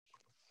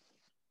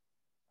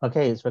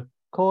Okay, it's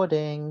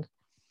recording.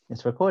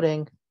 It's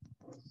recording.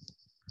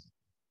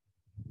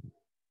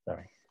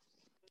 Sorry.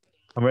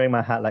 I'm wearing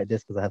my hat like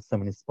this because I have so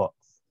many spots.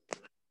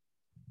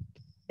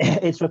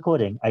 It's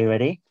recording. Are you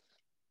ready?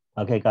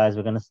 Okay, guys,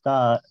 we're going to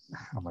start.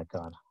 Oh my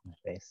God, my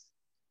face.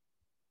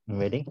 You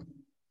ready?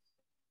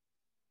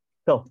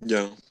 Go.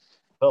 Yeah.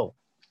 Go.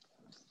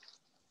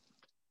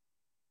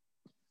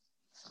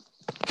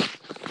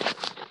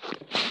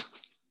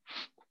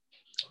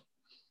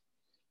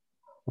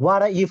 Why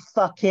don't you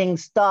fucking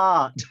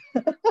start?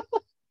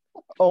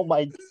 Oh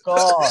my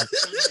God.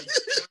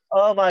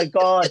 Oh my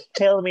God,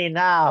 kill me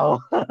now.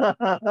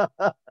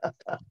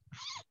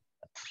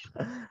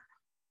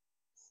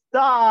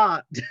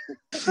 Start.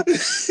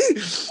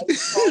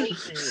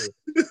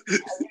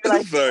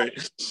 Sorry.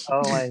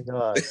 Oh my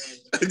God.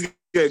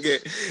 Okay.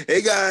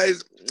 Hey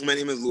guys, my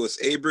name is Louis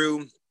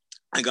Abreu.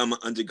 I got my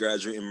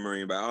undergraduate in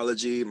marine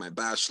biology, my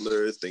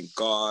bachelor's, thank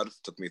God.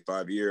 Took me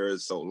 5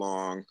 years, so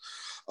long.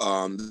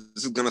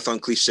 This is gonna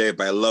sound cliche,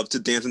 but I love to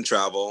dance and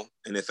travel.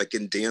 And if I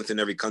can dance in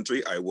every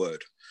country, I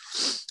would.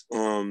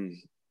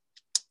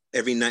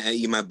 Every night I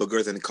eat my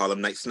boogers and call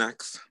them night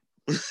snacks.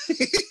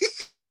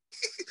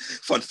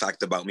 Fun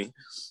fact about me.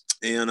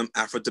 And I'm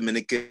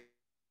Afro-Dominican.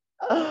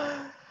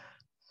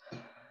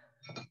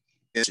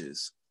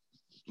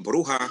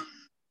 Bruja.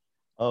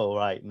 Oh,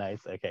 right.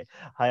 Nice. Okay.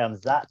 Hi, I'm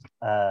Zach.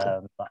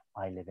 But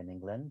I live in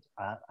England.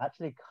 I'm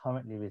actually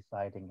currently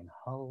residing in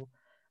Hull.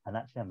 And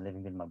actually, I'm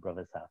living in my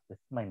brother's house. This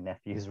is my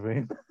nephew's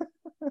room.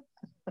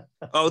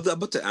 I was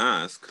about to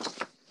ask.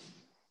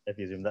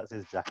 Nephew's room. That's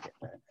his jacket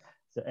there.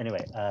 So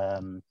anyway,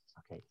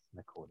 okay,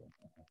 recording.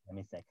 Okay, let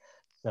me say.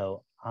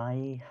 So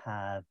I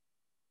have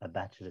a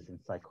bachelor's in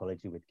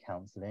psychology with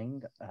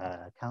counseling.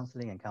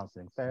 Counseling and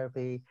counseling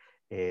therapy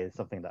is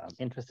something that I'm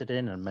interested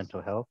in, and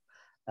mental health.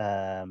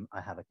 I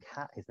have a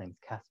cat. His name's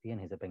Caspian.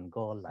 He's a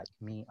Bengal like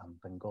me. I'm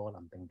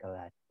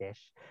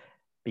Bangladesh,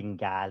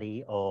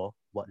 Bengali, or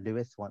what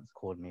Lewis once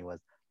called me was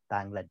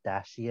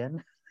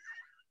Bangladeshian.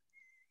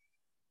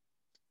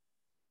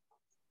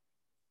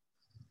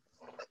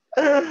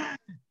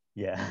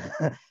 Yeah.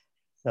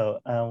 So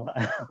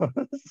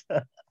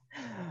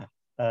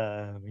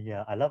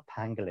yeah, I love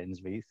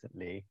pangolins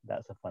recently.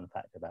 That's a fun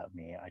fact about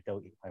me. I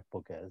don't eat my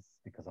boogers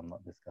because I'm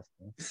not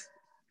disgusting.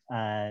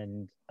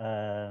 And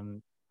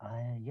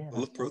yeah, I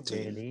love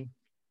protein. really.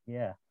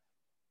 Yeah,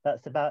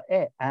 that's about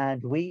it.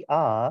 And we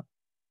are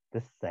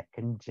the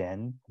Second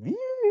Gen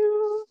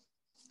View.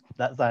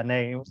 That's our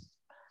name.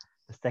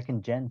 The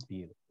Second Gen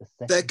View.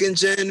 The Second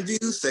Gen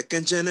View,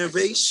 second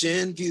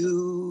generation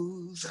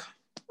views.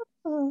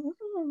 Was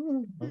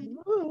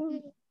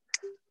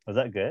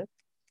that good?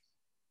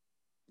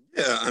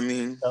 Yeah, I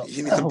mean, So,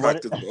 he needs some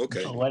practice, but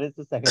okay. What is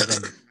the Second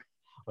Gen?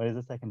 What is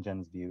the Second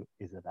Gen's View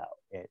is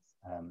about? It's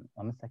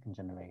I'm a second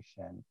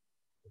generation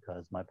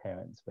because my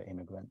parents were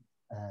immigrants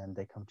and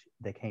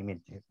they came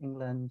into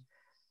England.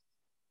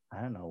 I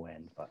don't know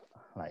when, but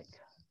like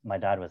my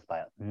dad was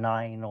about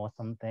 9 or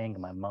something.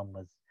 My mum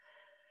was,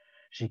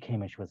 she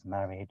came and she was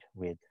married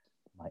with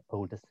my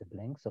older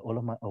siblings. So all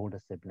of my older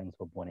siblings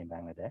were born in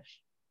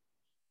Bangladesh,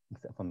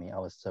 except for me. I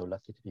was so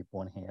lucky to be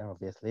born here,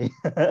 obviously.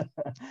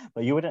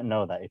 But you wouldn't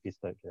know that if you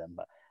spoke to them.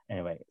 But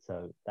anyway,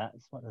 so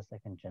that's what the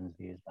Second Gen's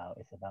View is about.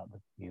 It's about the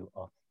view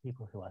of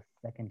people who are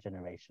second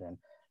generation,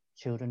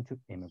 children to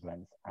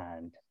immigrants,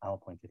 and our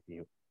point of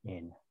view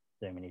in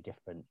so many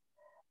different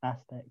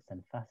aspects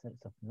and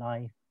facets of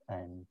life.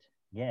 And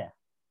yeah,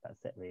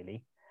 that's it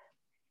really.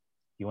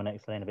 You want to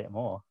explain a bit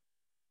more?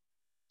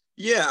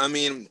 Yeah, I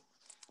mean,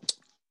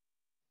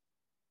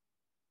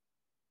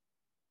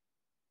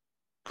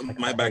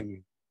 my back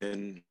in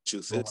Oh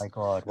Massachusetts my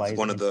God, why is is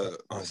one the of internet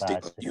the so state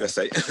bad of today?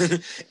 USA.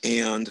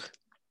 and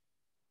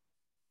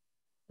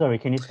Sorry,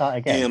 can you start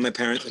again? my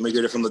parents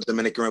immigrated from the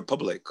Dominican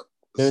Republic.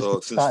 Lewis, So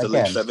since start the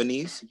late again.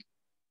 70s.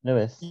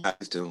 Lewis. Yeah,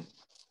 I do.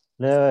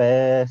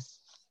 Lewis.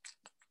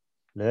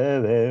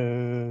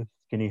 Lewis.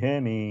 Can you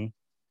hear me?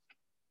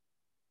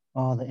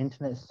 Oh, the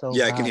internet is so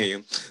Yeah, bad. I can hear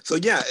you. So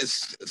yeah,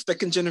 it's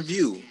second gen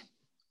view.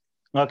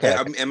 Okay.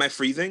 Am I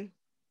freezing?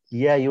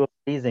 Yeah, you were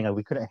freezing and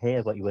we couldn't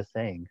hear what you were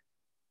saying.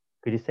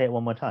 Could you say it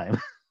one more time?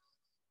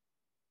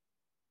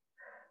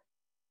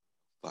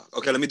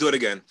 Okay, let me do it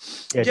again.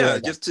 Yeah, do it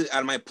again. Just to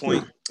add my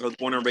point, I was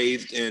born and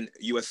raised in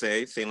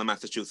USA, Salem,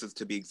 Massachusetts,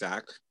 to be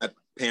exact. My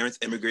parents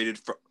immigrated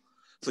from.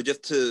 So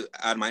just to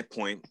add my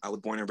point, I was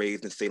born and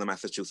raised in Salem,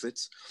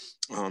 Massachusetts.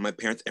 My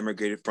parents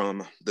immigrated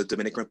from the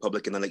Dominican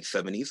Republic in the late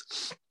 70s.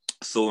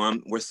 So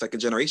we're second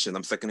generation.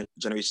 I'm second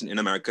generation in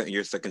America, and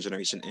you're second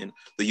generation in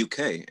the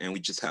UK. And we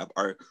just have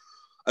our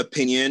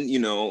opinion,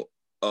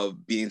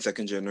 of being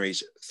second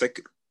generation,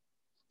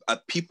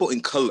 people in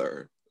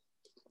color,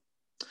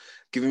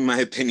 giving my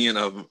opinion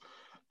of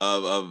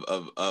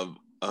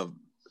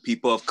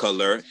people of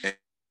color.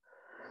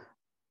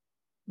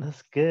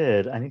 That's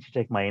good. I need to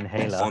take my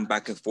inhaler. Going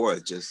back and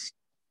forth, just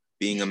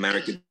being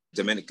American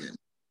Dominican,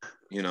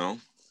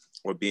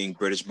 or being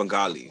British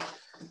Bengali.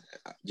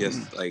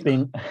 Just like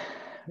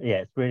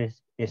yeah,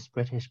 it's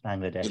British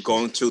Bangladesh.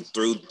 Going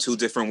through two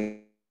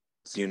different,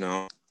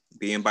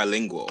 being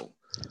bilingual.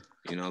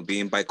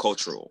 being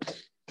bicultural.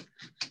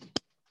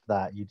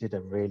 That you did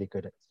a really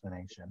good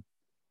explanation.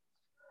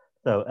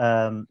 So,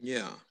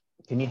 Yeah.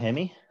 can you hear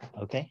me?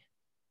 Okay.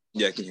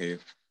 Yeah, I can hear you.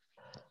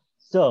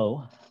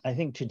 So, I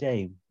think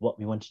today what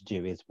we want to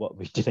do is what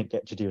we didn't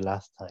get to do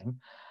last time.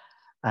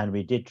 And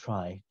we did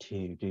try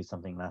to do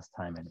something last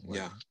time and it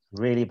was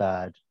really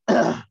bad.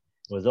 It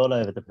was all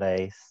over the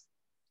place.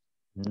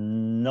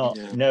 No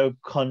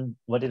construct?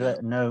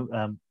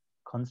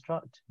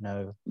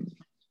 No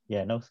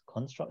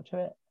construct to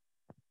it.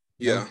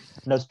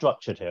 No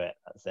structure to it.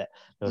 That's it.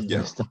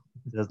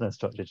 There's no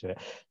structure to it.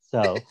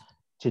 So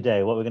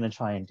today what we're going to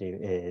try and do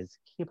is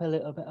keep a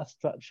little bit of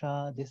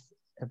structure. This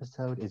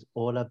episode is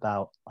all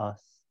about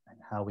us and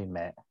how we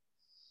met.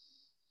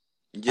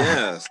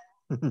 Yes.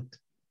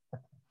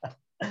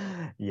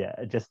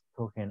 Yeah, just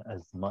talking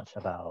as much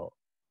about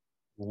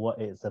what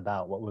it's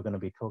about, what we're going to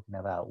be talking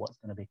about, what's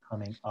going to be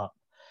coming up.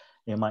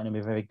 It might not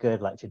be very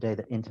good. Like today,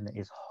 the internet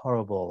is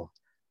horrible,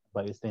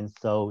 but it's been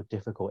so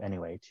difficult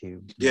anyway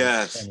to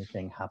make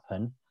anything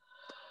happen.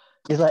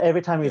 It's like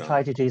every time we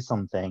try to do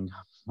something,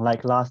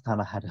 like last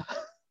time I had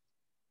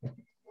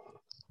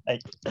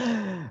like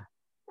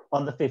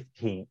on the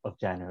 15th of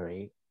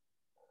January,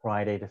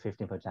 Friday the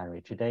 15th of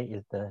January. Today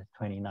is the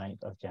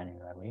 29th of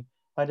January.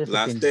 Friday the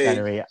 15th of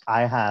January,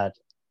 I had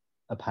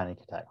a panic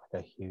attack,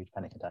 like a huge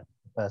panic attack.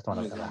 The first one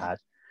I've ever had.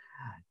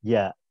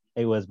 Yeah,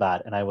 it was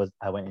bad. And I went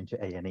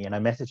into A&E and I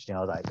messaged him.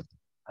 I was like,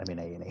 I'm in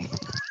A&E.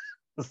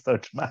 It's so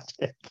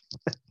dramatic.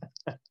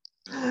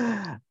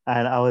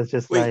 And I was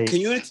just Wait,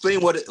 can you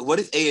explain what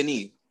is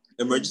A&E?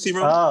 Emergency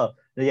room? Oh,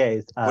 yeah.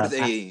 It's, what is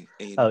A&E?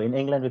 Oh, in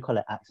England, we call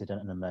it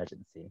accident and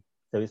emergency.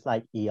 So it's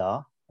like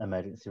ER,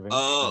 emergency room.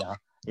 Oh, ER.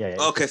 Yeah.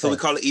 Okay, so we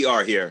call it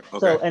ER here. Okay.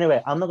 So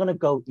anyway, I'm not going to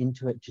go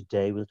into it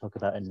today. We'll talk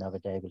about it another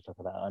day. We'll talk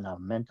about it on our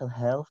mental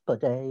health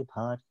day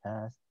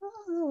podcast.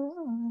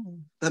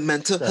 The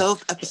mental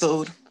health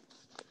episode.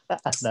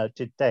 No,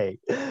 today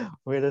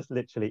we're just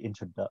literally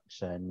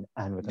introduction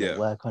and we're going to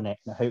work on it.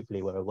 And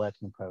hopefully we're a work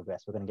in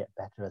progress. We're going to get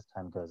better as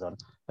time goes on.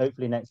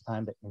 Hopefully next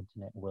time the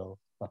internet will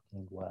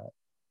fucking work.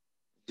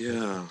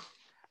 Yeah.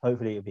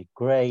 Hopefully it'll be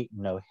great.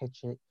 No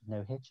hitches.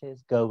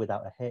 Go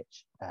without a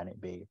hitch and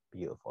it'd be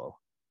beautiful.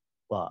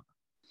 But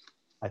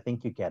I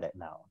think you get it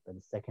now.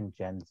 The second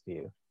gen's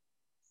view.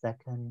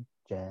 Second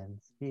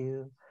gen's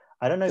view.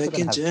 I don't know if we're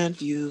going to have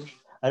view.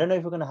 I don't know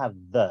if we're going to have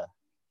the,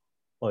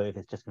 or if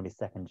it's just going to be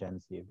second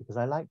gen's view, because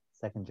I like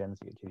second gen's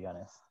view, to be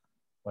honest.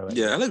 I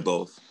like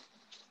both.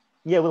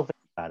 Yeah, we'll think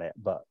about it,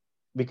 but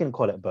we can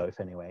call it both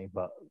anyway.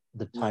 But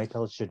the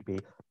title should be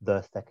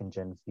the second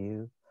gen's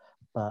view.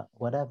 But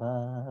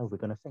whatever, we're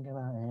going to think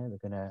about it. We're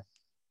going to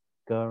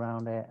go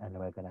around it, and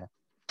we're going to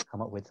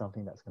come up with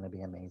something that's going to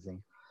be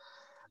amazing.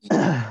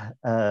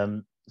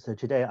 So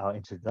today our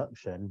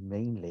introduction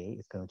mainly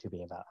is going to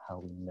be about how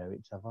we know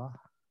each other,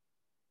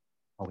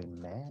 how we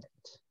met,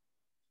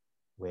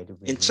 where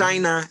did we in meet?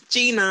 China,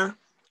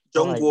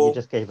 Zhongguo. You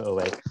just gave it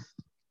away.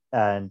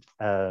 And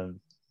I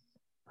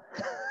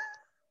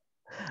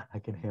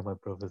can hear my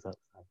brothers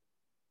outside.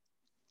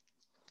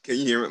 Can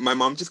you hear it? My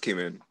mom just came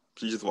in.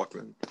 She just walked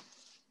in.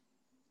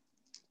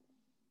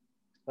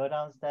 Go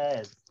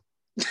downstairs.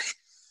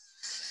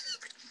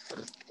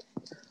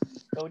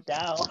 Go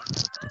down.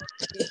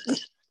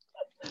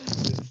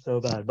 This is so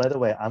bad. By the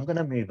way, I'm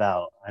gonna move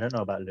out. I don't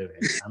know about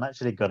Louis. I'm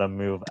actually gonna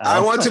move out. I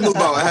want to move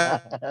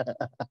out.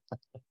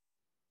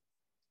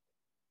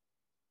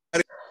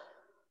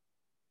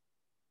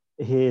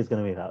 He is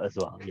gonna move out as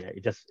well. Yeah,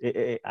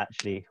 it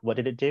actually. What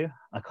did it do?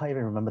 I can't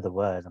even remember the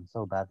words. I'm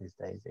so bad these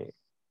days.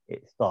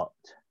 It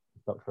stopped.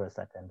 It stopped for a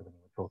second when you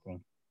were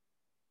talking.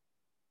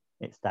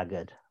 It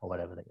staggered or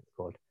whatever that it's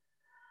called.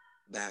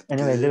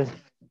 Anyway, Louis,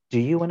 do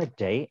you want to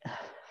date?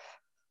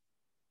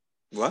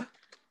 What?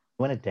 You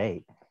want to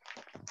date?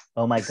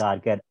 Oh my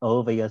God, get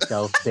over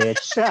yourself,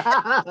 bitch.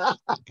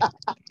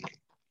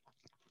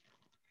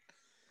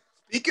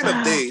 Speaking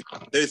of dates,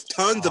 there's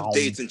tons of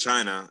dates in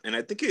China, and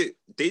I think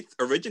dates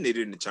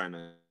originated in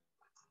China.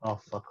 Oh,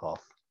 fuck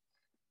off.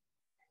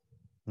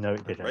 No,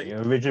 it didn't. Right?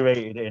 It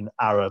originated in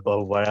Arab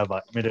or wherever,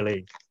 Middle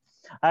East.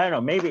 I don't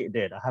know, maybe it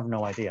did. I have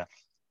no idea.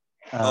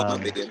 No,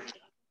 they did.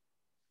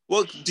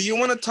 Well, do you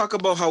want to talk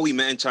about how we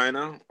met in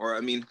China? Or,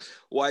 I mean,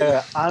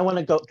 why? I want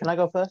to go. Can I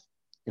go first?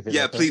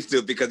 Yeah, please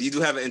do, because you do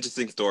have an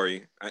interesting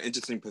story, an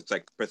interesting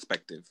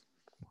perspective.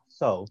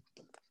 So,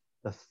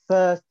 the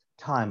first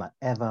time I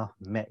ever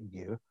met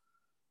you,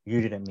 you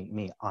didn't meet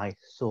me. I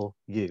saw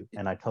you,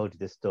 and I told you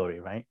this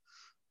story, right?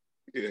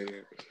 Yeah.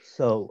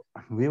 So,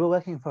 we were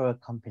working for a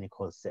company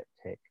called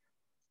Septic.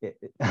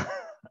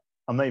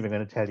 I'm not even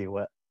going to tell you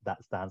what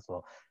that stands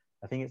for.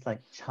 I think it's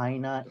like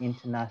China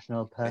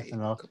International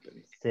Personal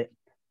SIP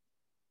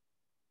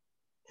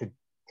to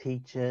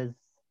Teachers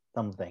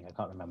something. I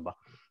can't remember.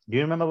 Do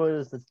you remember what it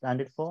was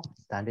standard for?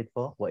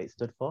 What it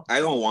stood for? I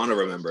don't want to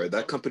remember.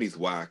 That company's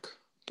whack.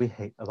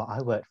 I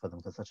worked for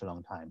them for such a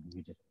long time.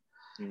 You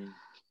didn't.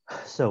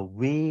 So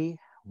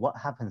what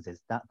happens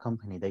is that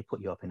company, they put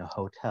you up in a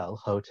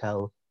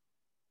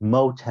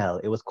motel.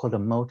 It was called a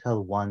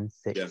Motel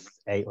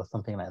 168 or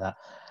something like that.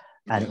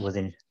 and it was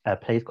in a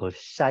place called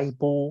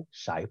Shaibo.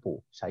 I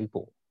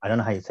don't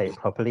know how you say it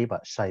properly,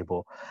 but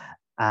Shaibo.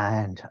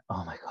 And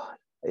oh my God,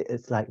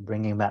 it's like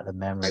bringing back the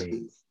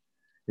memories.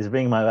 It's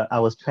bringing I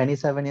was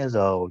 27 years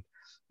old.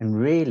 And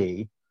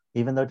really,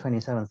 even though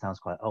 27 sounds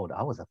quite old,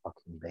 I was a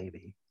fucking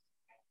baby.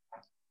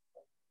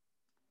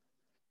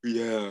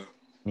 Yeah.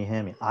 Can you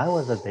hear me? I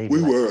was a baby. We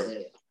Like, were.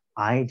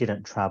 I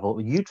didn't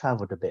travel. You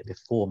traveled a bit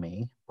before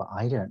me, but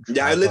I didn't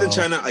Yeah, I lived in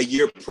travel. China a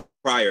year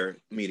prior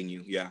meeting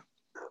you. Yeah.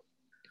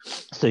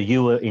 So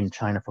you were in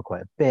China for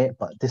quite a bit,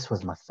 but this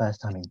was my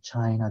first time in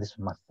China. This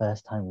was my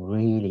first time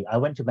really. I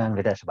went to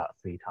Bangladesh about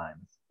 3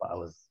 times, but that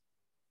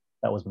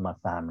was with my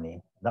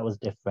family. That was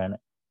different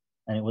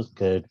and it was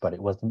good, but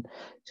it wasn't,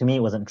 to me,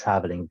 it wasn't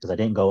traveling because I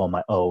didn't go on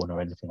my own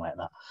or anything like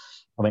that.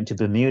 I went to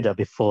Bermuda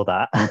before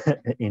that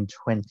in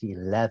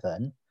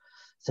 2011.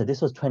 So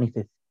this was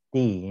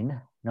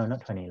 2015. No,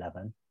 not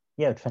 2011.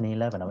 Yeah,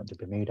 2011. I went to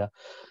Bermuda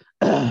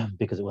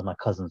because it was my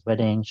cousin's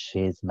wedding.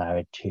 She's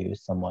married to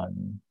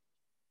someone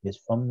who's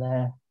from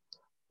there,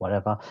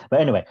 whatever. But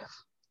anyway,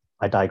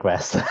 I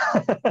digress.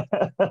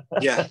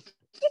 Yeah.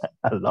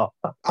 A lot.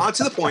 On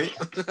to the point.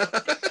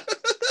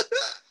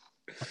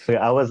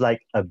 I was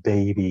like a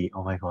baby.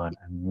 Oh my God,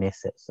 I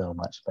miss it so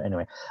much. But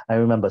anyway, I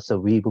remember, so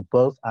we were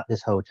both at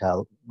this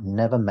hotel,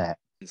 never met.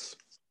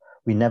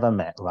 We never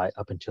met right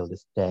up until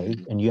this day.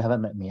 And you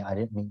haven't met me. I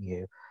didn't meet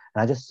you.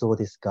 And I just saw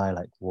this guy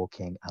like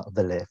walking out of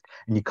the lift.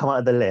 And you come out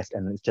of the lift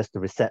and it's just the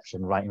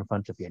reception right in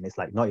front of you. And it's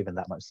like not even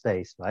that much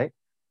space, right?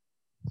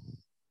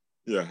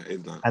 Yeah,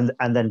 it's not.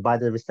 And then by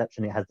the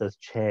reception, it has those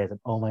chairs. And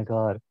oh my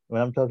God,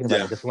 when I'm talking about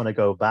it, I just want to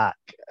go back.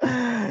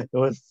 It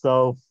was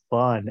so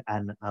fun.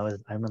 And I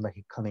remember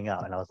he coming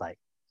out and I was like,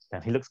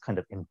 damn, he looks kind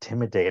of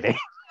intimidating.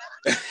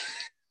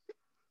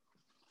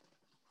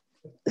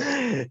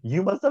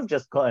 You must have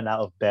just gotten out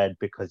of bed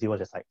because you were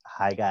just like,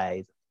 hi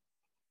guys.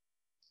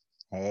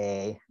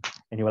 Hey.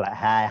 And you were like,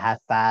 hi, high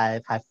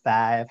five, high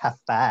five, high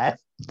five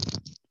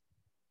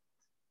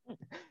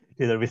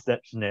to the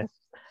receptionist.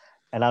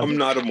 And I'm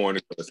not a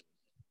morning person.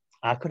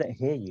 I couldn't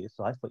hear you,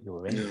 so I thought you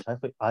were English. I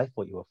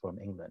thought you were from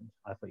England.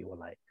 I thought you were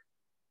like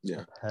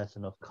a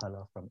person of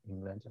color from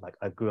England. Like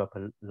I grew up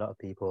a lot of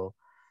people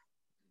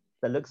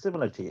that look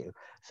similar to you.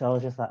 So I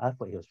was just like, I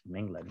thought he was from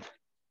England.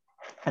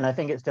 And I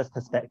think it's just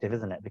perspective,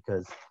 isn't it?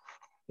 Because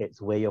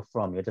it's where you're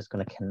from. You're just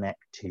going to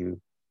connect to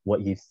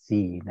what you've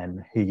seen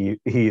and who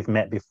you've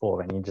met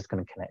before, and you're just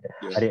going to connect.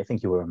 I didn't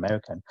think you were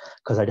American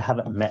because I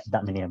haven't met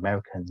that many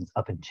Americans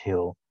up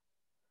until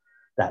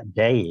that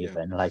day.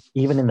 Even like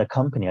even in the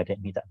company, I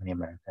didn't meet that many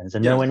Americans.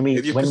 And then when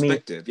we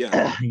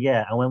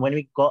yeah, and when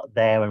we got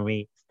there and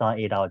we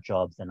started our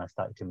jobs, and I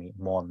started to meet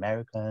more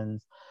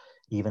Americans,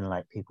 even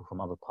like people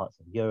from other parts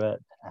of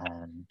Europe,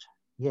 and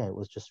yeah, it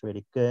was just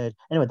really good.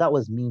 Anyway, that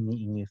was me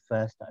meeting you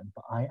first time,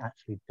 but I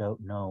actually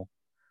don't know.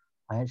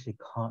 I actually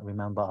can't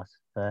remember us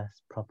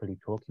first properly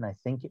talking. I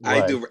think it was.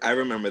 I do. I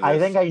remember this. I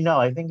think I know.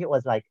 I think it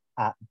was like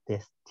at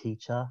this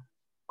teacher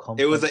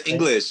conference. It was an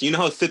English. You know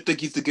how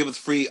Siptic used to give us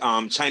free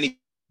Chinese.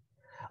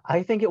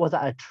 I think it was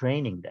at a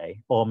training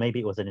day, or maybe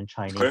it was in a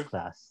Chinese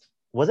class.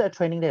 Was it a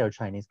training day or a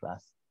Chinese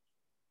class?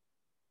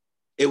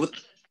 It was.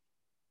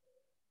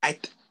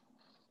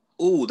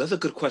 Oh, that's a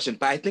good question,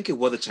 but I think it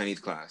was a Chinese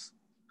class.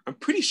 I'm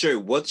pretty sure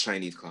it was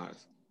Chinese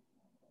class.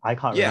 I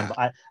can't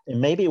remember.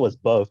 Maybe it was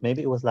both.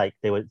 Maybe it was like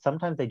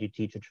sometimes they do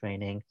teacher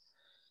training.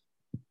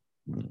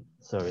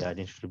 Sorry, I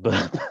didn't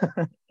burp.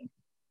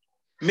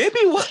 Maybe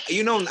what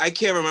I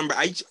can't remember.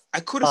 I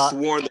could have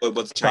sworn though it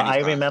was Chinese. But I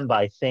remember.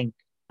 I think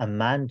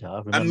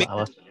Amanda.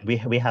 Remember,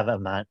 we have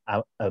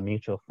a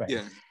mutual friend.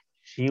 Yeah.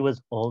 She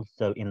was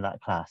also in that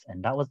class,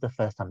 and that was the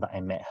first time that I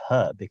met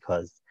her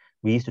because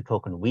we used to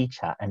talk on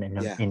WeChat, and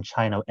in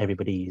China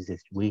everybody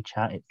uses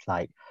WeChat. It's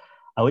like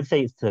I would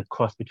say it's a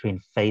cross between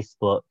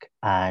Facebook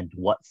and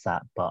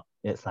WhatsApp, but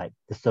it's like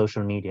the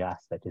social media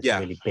aspect is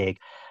really big.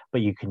 But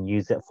you can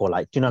use it for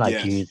like,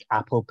 use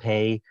Apple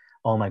Pay.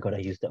 Oh my God, I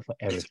used it for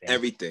everything.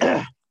 Everything.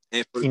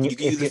 And you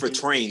can use it for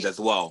trains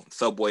as well,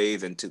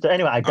 subways and So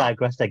anyway, I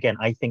digressed again.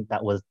 I think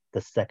that was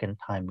the second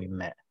time we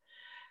met.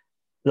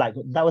 Like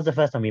that was the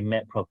first time we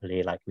met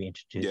properly. Like we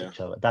introduced each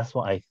other. That's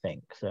what I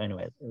think. So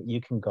anyway,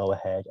 you can go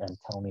ahead and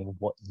tell me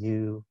what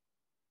your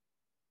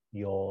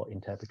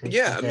interpretation.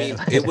 Yeah, I mean,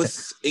 it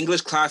was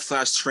English class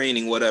 /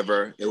 training,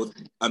 whatever. It was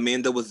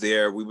Amanda was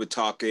there. We were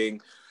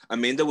talking.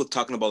 Amanda was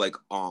talking about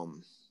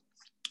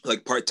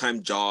like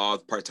part-time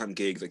jobs, part-time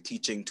gigs, like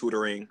teaching,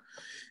 tutoring,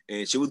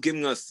 and she was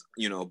giving us,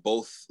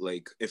 both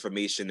like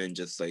information and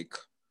just like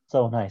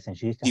so nice. And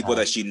she used to people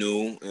that she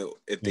knew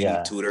if they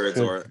need tutors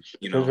or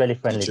she was really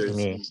friendly to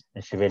me,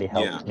 and she really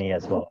helped me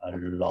as well a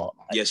lot.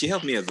 Yeah, she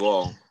helped me as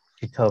well.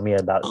 She told me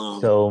about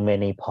so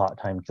many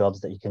part-time jobs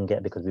that you can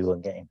get because we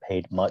weren't getting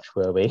paid much,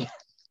 were we?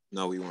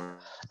 No, we weren't.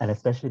 And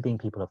especially being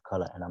people of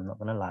color. And I'm not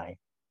gonna lie,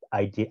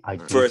 I do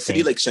for a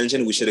city like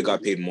Shenzhen, we should have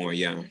got paid more.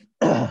 Yeah.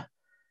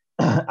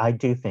 I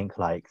do think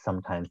like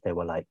sometimes they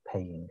were like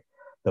paying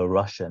the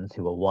Russians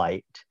who were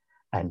white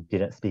and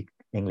didn't speak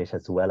English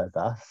as well as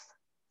us,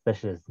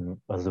 especially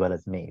as well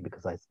as me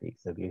because I speak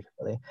so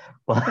beautifully.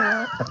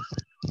 But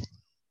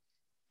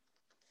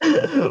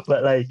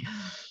But like,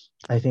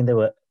 I think they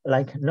were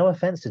like, no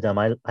offense to them.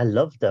 I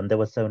loved them. They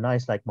were so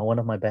nice. Like one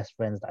of my best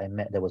friends that I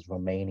met there was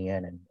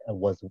Romanian and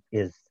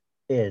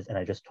is, and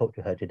I just talked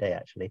to her today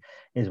actually,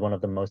 is one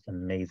of the most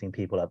amazing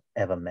people I've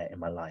ever met in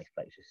my life.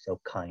 Like she's so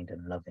kind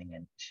and loving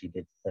and she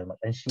did so much.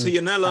 To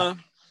Yanela.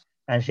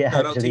 And she Shout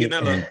out to actually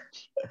Yanela.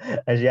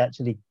 and she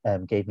actually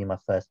gave me my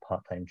first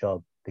part-time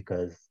job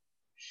because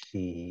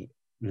she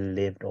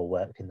lived or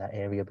worked in that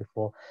area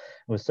before.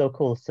 It was so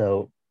cool.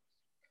 So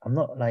I'm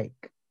not like,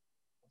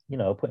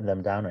 putting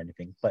them down or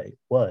anything, but it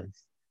was,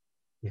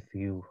 if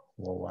you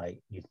were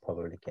white, you'd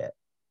probably get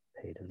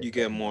paid a You little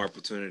get bit more more.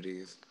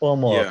 opportunities. Or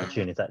more Yeah.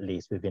 opportunities at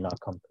least within our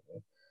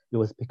company. It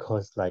was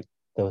because like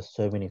there were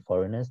so many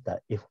foreigners that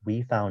if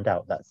we found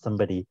out that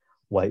somebody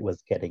white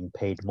was getting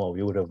paid more,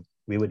 we would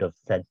have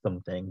said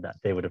something that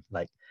they would have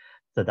like,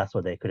 so that's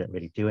why they couldn't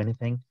really do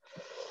anything.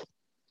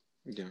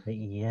 Yeah. But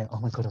yeah, oh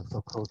my god, I'm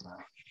so cold now.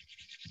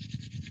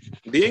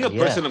 Being a But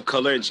yeah. person of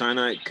color in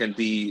China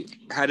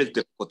had its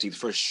difficulties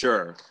for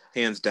sure,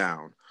 hands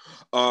down.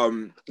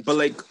 But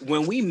like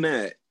when we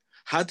met,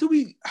 how did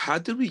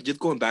we just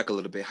going back a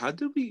little bit? How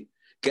did we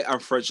get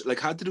our friendship? Like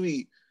how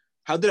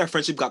did our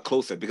friendship got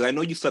closer? Because I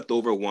know you slept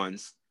over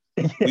once.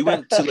 We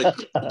went to like,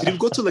 did we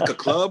go to like a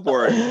club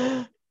or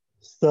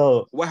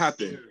So what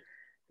happened?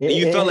 it, And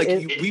you felt it, like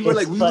it, we it's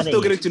were still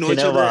funny. getting to Do know you each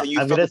know other, what? and you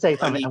felt I'm gonna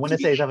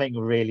uneasy. say something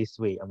really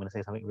sweet. I'm gonna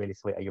say something really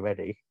sweet. Are you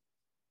ready?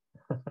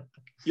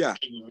 Yeah.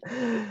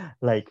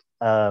 Like,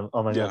 oh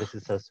my god, Yeah. this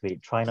is so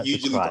sweet. Try not to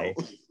Usually cry.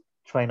 don't.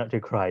 Try not to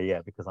cry,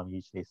 yeah, because I'm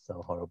usually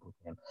so horrible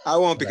to him. I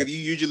won't But, because you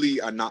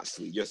usually are not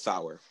sweet. You're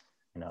sour.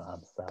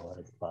 I'm sour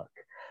as fuck.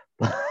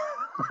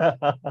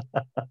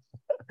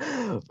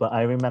 But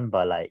I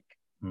remember like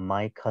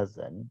my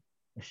cousin,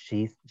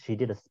 she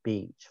did a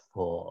speech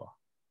for,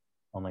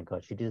 oh my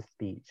god, she did a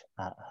speech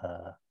at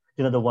her,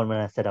 the one when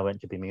I said I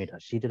went to Bermuda.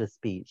 She did a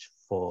speech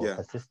for Yeah.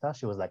 her sister.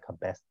 She was like her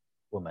best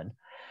woman.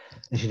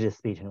 And she did a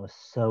speech and it was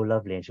so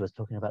lovely. And she was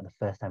talking about the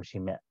first time she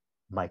met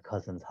my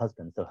cousin's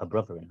husband, so her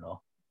brother-in-law.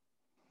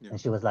 Yeah. And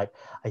she was like,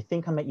 I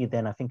think I met you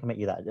then, I think I met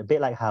you that. A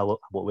bit like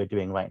what we're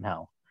doing right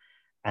now.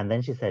 And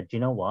then she said, do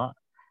you know what?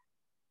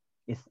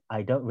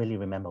 I don't really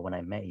remember when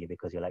I met you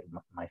because you're like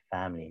my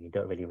family. And you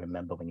don't really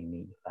remember when you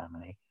meet your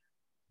family.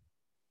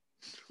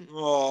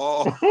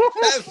 Oh,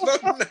 that's so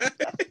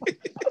nice.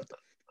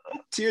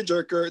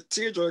 Tearjerker,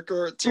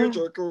 tearjerker,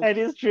 tearjerker. It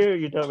is true.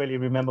 You don't really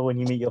remember when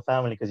you meet your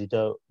family because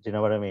do you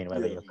know what I mean?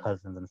 Whether Yeah. your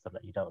cousins and stuff,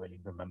 that you don't really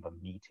remember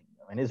meeting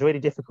them. And it's really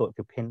difficult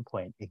to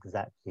pinpoint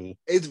exactly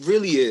It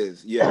really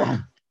is. Yeah.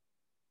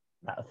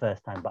 that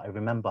first time. But I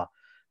remember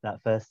that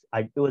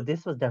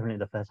this was definitely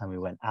the first time we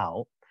went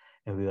out,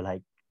 and we were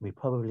like, we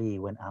probably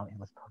went out. It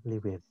was probably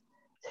with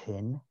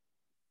Tin.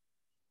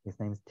 His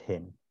name's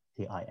Tin,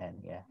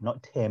 Tin. Yeah,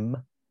 not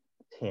Tim,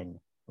 Tin.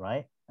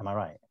 Right? Am I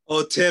right?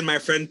 Oh, Tin, my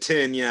friend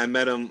Tin. Yeah, I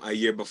met him a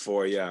year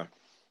before. Yeah.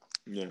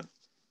 Yeah.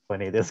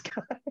 Funny, this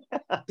guy.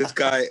 This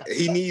guy,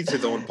 he needs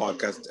his own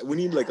podcast. We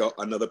need like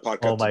another podcast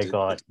Oh to my do.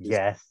 god,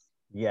 yes,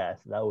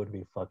 that would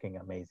be fucking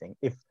amazing.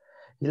 If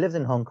he lives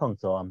in Hong Kong,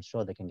 so I'm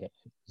sure they can get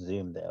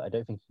Zoom there. I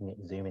don't think you can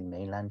get Zoom in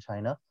mainland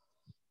China.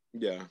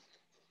 Yeah.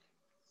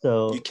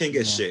 So You can't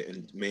get shit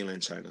in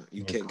mainland China.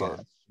 You can't get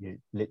it. You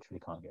literally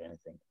can't get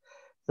anything.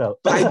 So,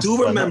 But I do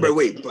well, remember.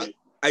 Wait, but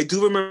I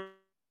do remember.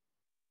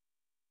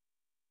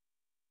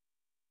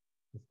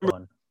 It's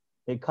gone.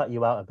 It cut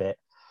you out a bit.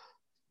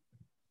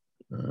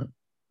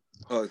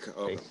 Okay.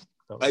 Sorry.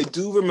 I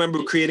do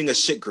remember creating a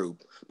shit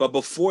group, but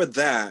before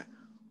that,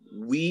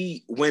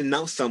 we went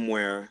out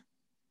somewhere,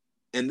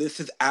 and this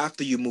is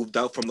after you moved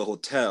out from the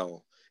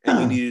hotel and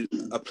you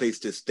needed a place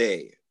to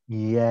stay.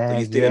 Yeah, So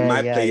you stayed at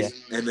my yeah.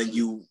 place, and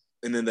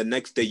then the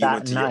next day you That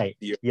went to night.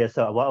 your Yeah,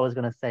 so what I was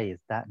gonna say is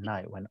that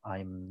night when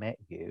I met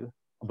you,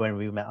 when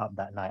we met up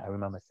that night, I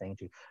remember saying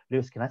to you,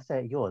 Lewis, can I stay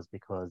at yours?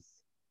 Because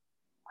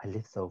I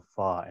live so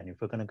far, and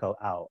if we're gonna go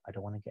out, I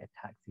don't want to get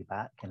a taxi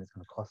back, and it's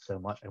gonna cost so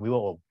much. And we were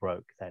all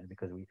broke then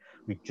because we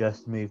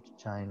just moved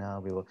to China.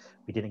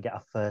 We didn't get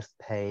our first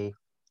pay.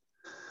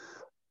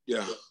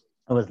 Yeah.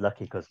 I was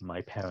lucky because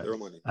my parents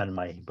and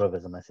my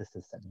brothers and my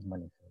sisters sent me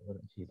money, so it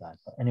wasn't too bad.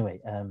 But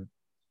anyway,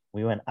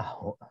 we went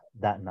out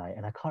that night,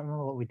 and I can't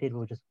remember what we did. We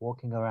were just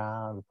walking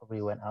around. We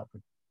probably went out for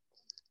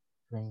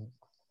drinks.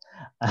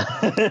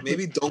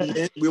 Maybe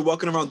Dongmin. We were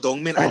walking around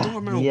Dongmin. I don't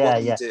remember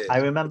what we did. I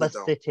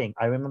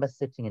remember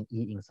sitting and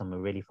eating somewhere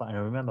really fun. And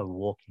I remember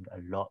walking a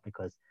lot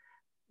because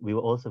we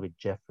were also with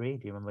Jeffrey.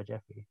 Do you remember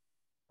Jeffrey?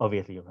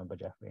 Obviously, you remember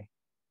Jeffrey.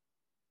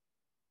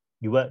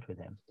 You worked with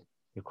him,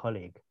 your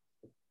colleague.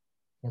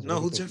 No,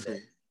 who's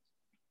Jeffrey?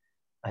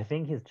 I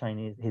think his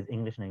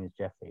English name is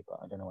Jeffrey, but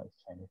I don't know what his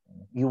Chinese name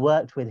is. You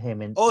worked with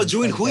him in. Oh,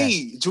 Juin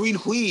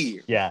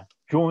Hui. Yeah,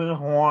 Juin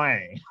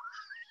Hui.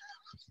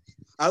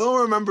 I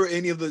don't remember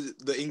any of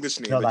the English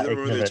names. Not I that just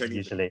remember the ignorant Chinese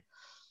usually.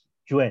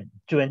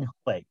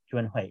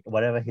 Juan Hui,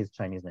 whatever his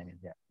Chinese name is.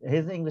 Yeah,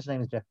 his English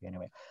name is Jeffrey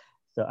anyway.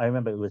 So I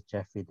remember it was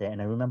Jeffrey there,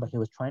 and I remember he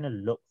was trying to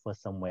look for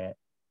somewhere,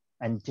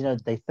 and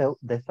they felt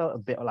a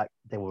bit like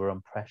they were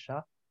on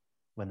pressure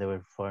when they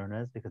were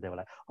foreigners, because they were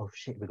like, oh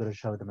shit, we got to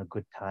show them a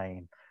good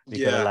time.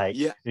 Yeah,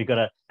 yeah, We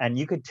gotta, and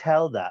you could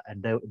tell that,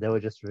 and they were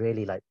just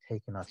really like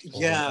taking us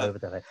all yeah. over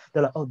the way.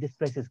 They're like, oh, this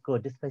place is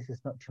good. This place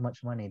is not too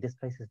much money. This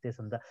place is this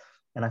and that.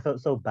 And I felt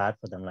so bad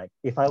for them. Like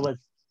if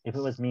it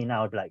was me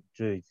now, I'd be like,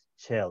 dude,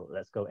 chill.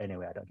 Let's go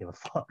anywhere. I don't give a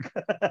fuck.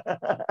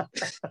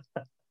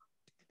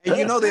 And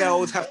you know they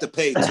always have to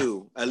pay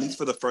too, at least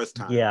for the first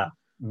time. Yeah,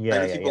 yeah,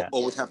 Chinese yeah, people yeah,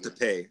 always have to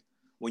pay.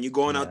 When you're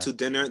going out yeah. to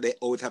dinner, they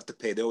always have to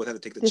pay. They always have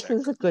to take the This check.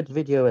 is a good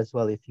video as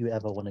well if you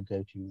ever want to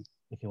go to,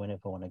 if you ever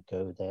want to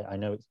go there. I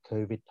know it's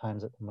COVID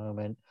times at the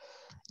moment.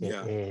 It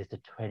Yeah. is the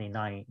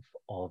 29th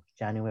of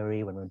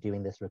January when we're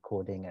doing this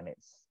recording, and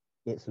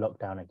it's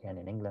lockdown again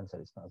in England, so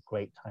it's not a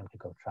great time to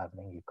go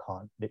traveling. You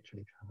can't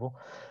literally travel,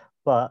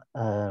 but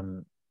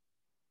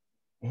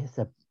it's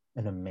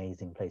an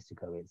amazing place to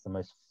go. It's the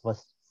most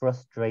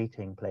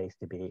frustrating place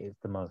to be. It's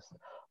the most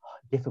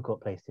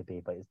difficult place to be,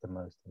 but it's the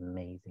most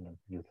amazing and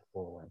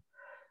beautiful. And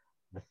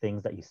the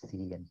things that you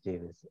see and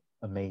do is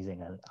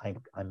amazing. And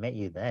I met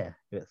you there.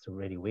 It's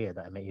really weird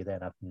that I met you there,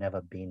 and I've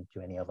never been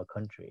to any other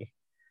country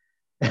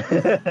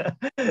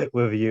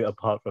with you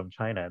apart from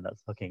China, and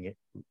that's fucking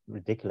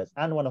ridiculous.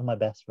 And one of my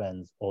best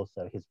friends,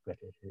 also, he's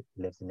British, he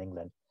lives in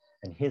England,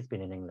 and he's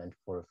been in England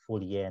for a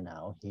full year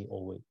now.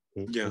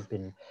 Yeah.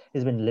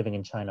 He's been living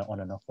in China on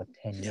and off for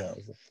 10 Yeah.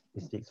 years. He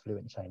speaks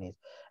fluent Chinese,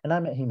 and I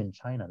met him in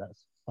China.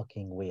 That's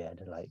fucking weird.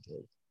 Like,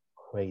 it's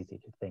crazy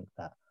to think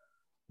that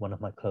one of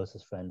my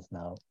closest friends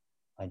now,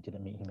 I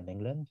didn't meet him in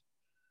England,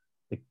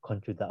 the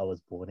country that I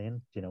was born in.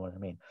 Do you know what I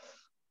mean?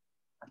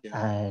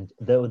 Yeah. And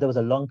there was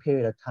a long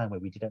period of time where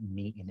we didn't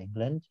meet in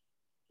England.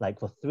 Like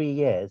for 3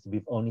 years,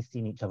 we've only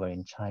seen each other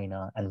in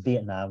China and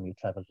Vietnam. We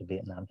traveled to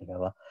Vietnam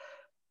together.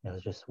 It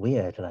was just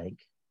weird. Like,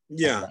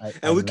 Yeah. I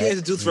And we can met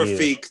introduce you.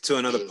 Rafiq to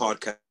another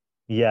podcast.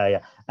 Yeah,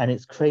 yeah. And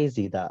it's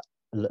crazy that,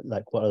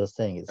 like what I was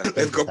saying, it's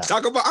Let's go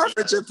talk about our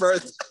friendship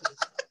first.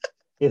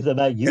 It's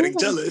about you, Getting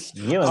jealous.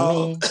 you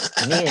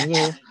and me and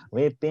you.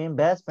 We've been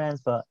best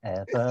friends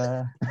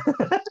forever.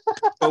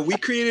 But we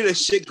created a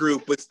shit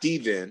group with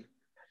Steven.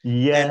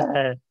 Yeah.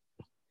 And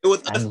it was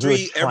us And we were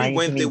three. Every trying to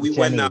Wednesday meet we Jenny.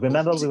 went out.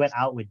 Remember, we went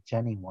out with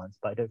Jenny once,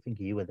 but I don't think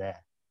you were there.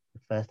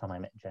 The first time I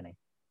met Jenny.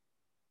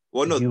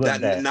 Well, no, You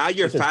weren't there. now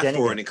you're Because fast Jenny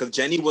forwarding didn't. because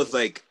Jenny was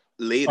like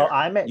later. Oh,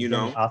 I met you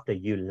Jenny know? after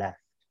you left.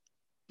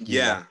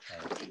 Yeah.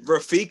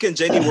 Rafiq and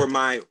Jenny were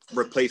my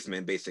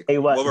replacement, basically. Hey,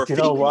 what? Well, Do you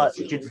know Rafiq what?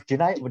 mostly.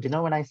 Do you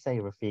know when I say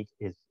Rafiq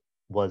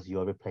was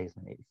your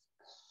replacement? It's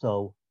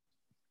so.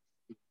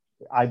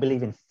 I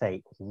believe in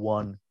fate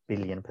 1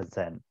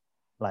 billion%.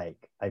 Like,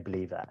 I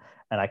believe that,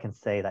 and I can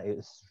say that it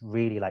was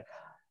really like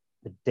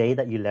the day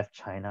that you left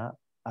China.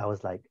 I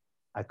was like,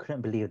 I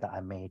couldn't believe that I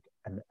made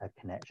a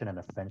connection and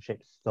a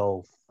friendship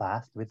so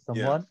fast with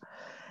someone.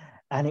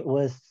 And it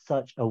was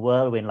such a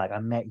whirlwind. Like, I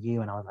met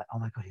you and I was like, oh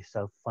my God, he's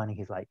so funny.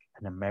 He's like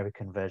an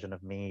American version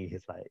of me.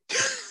 He's like,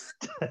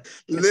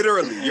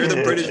 Literally, you're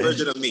the British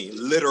version of me.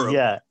 Literally.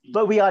 yeah,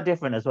 but we are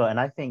different as well. And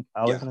I think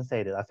I was Yeah. going to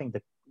say that I think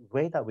the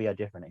way that we are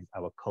different is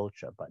our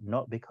culture, but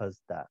not because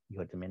that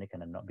you're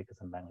Dominican and not because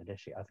I'm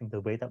Bangladeshi. I think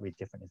the way that we're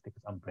different is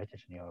because I'm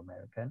British and you're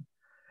American.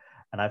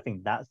 And I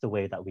think that's the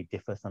way that we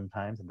differ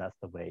sometimes. And that's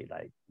the way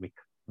like we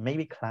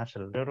maybe clash a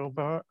little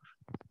bit,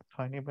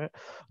 tiny bit,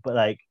 but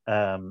like,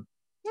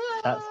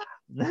 that's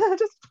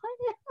just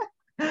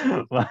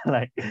tiny. but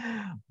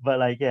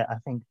like, yeah, I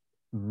think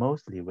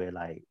mostly we're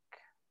like,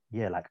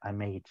 yeah, like I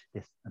made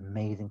this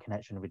amazing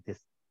connection with this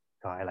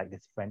guy, like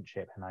this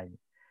friendship, and I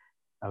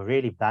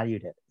really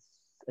valued it.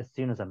 As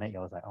soon as I met you,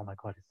 I was like, oh my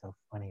God, it's so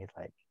funny. It's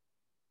like,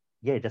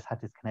 yeah, just had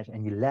this connection,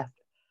 and you left,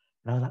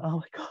 and I was like, oh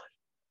my God,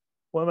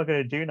 what am I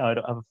gonna do now? I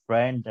don't have a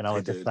friend, and I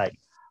was just like,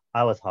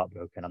 I was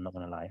heartbroken. I'm not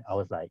gonna lie. I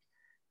was like,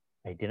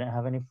 I didn't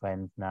have any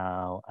friends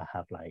now. I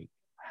have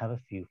a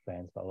few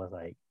friends, but I was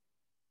like,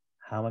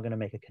 how am I gonna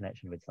make a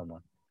connection with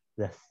someone?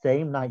 The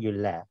same night you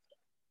left,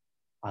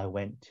 I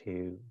went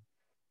to.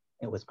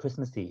 It was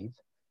Christmas Eve,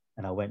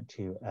 and I went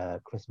to a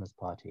Christmas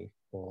party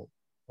for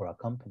our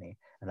company,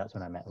 and that's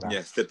when I met Raf. Yeah,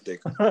 Siptic.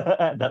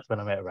 That's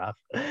when I met Raf.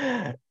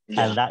 Yeah.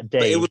 And that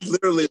But day, it was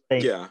literally,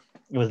 yeah.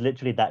 It was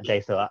literally that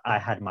day. So I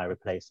had my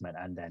replacement,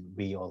 and then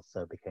we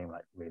also became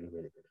like really,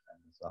 really good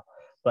friends as well.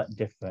 But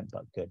different,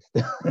 but good.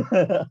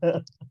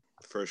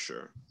 For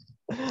sure.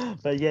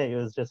 But yeah, it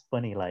was just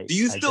funny. Like, do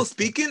you still,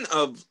 speaking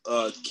of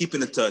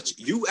keeping in touch,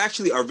 you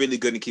actually are really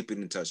good at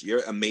keeping in touch.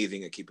 You're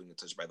amazing at keeping in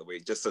touch, by the way.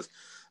 Just as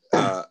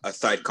a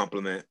side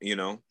compliment, you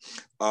know.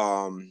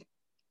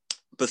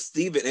 But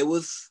Steven, it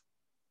was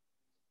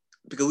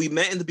because we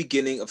met in the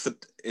beginning of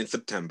in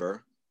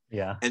September.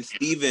 Yeah. And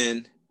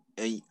Steven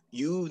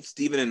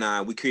and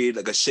I, we created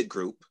like a shit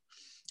group,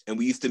 and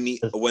we used to meet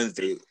a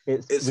Wednesday.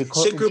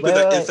 Shit group is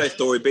an inside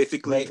story,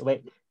 basically.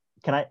 Wait.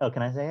 Can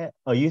I say it?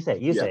 Oh, you say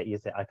it. You say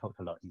it. I talked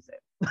a lot. You say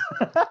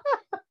it.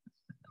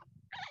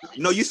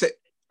 No, you say.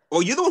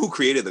 Well, you're the one who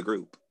created the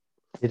group.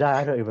 Did I?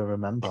 I don't even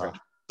remember. Okay.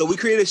 So we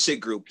created a shit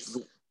group.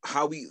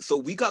 So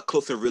we got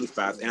closer really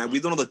fast, and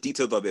we don't know the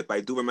details of it, but I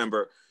do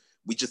remember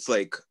we just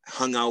like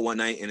hung out one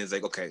night, and it's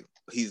like, okay,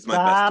 he's my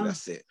bestie.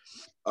 That's it.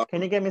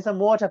 Can you get me some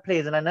water,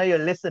 please? And I know you're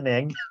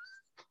listening.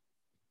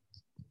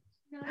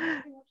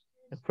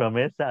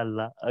 Promise,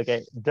 Allah.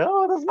 Okay.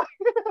 No, that's my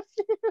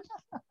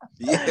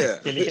Yeah.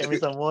 Can you get me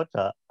some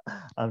water?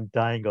 I'm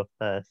dying of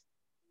thirst.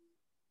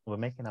 We're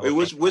making our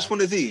Wait, which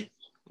one is he?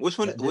 Which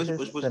one? This is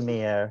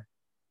Samir.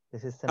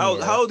 This is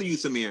Samir. How old are you,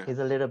 Samir? He's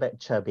a little bit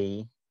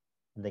chubby.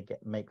 And they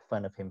make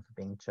fun of him for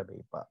being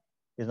chubby, but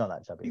he's not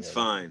that chubby. He's really.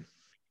 fine.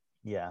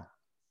 Yeah.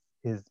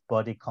 His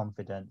body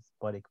confidence,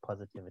 body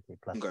positivity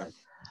plus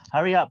size.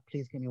 Hurry up,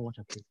 please give me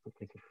water, please.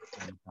 Quickly.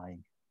 I'm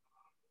dying.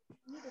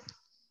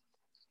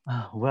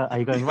 Well, are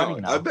you going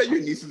running now? I bet your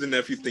nieces and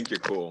nephews think you're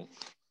cool.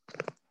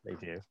 They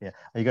do, yeah.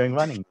 Are you going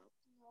running?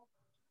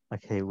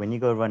 Okay, when you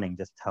go running,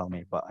 just tell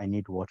me. But I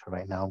need water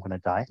right now. I'm gonna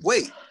die.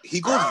 Wait,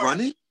 he goes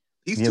running?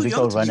 He's too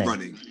young to be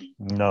running.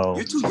 No.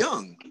 You're too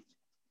young.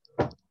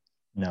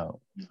 No.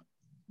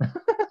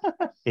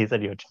 He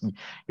said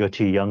you're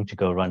too young to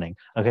go running.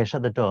 Okay,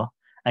 shut the door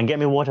and get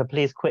me water,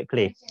 please,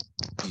 quickly.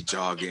 You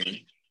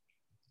jogging.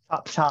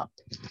 Chop.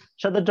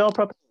 Shut the door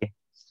properly.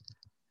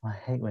 I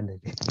hate when they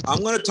do.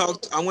 I'm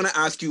gonna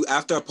ask you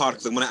after our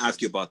podcast. I'm gonna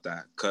ask you about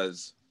that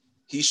because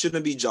he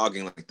shouldn't be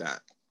jogging like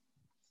that.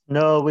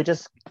 No, we're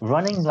just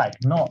running like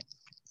not.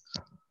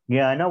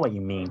 Yeah, I know what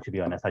you mean. To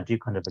be honest, I do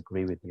kind of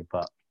agree with you,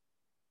 but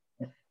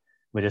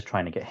we're just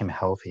trying to get him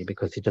healthy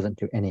because he doesn't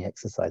do any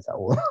exercise at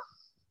all.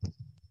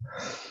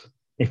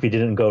 If he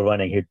didn't go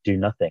running, he'd do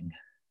nothing.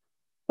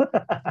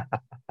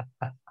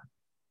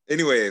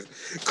 Anyways,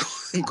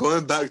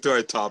 going back to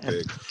our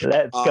topic.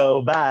 Let's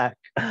go back.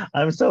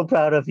 I'm so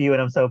proud of you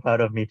and I'm so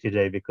proud of me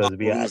today because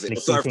we are actually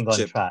keeping on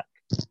track.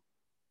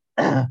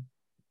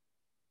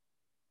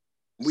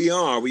 We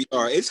are.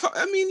 It's hard.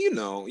 I mean, you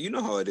know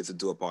how it is to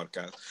do a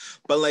podcast.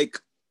 But like,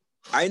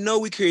 I know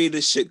we created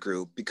a shit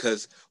group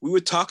because we were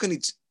talking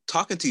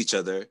to each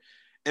other,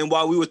 and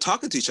while we were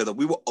talking to each other,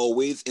 we were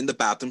always in the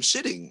bathroom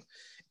shitting,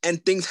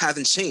 and things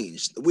hasn't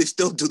changed. We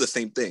still do the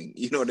same thing.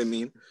 You know what I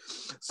mean?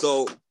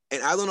 So,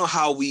 and I don't know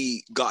how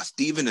we got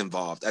Steven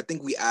involved. I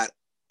think we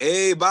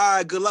hey,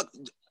 bye, good luck.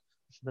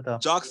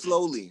 Jog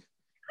slowly.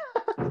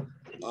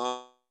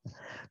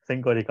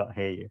 Thank God he can't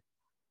hear you.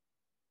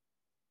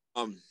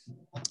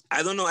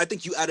 I don't know. I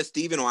think you added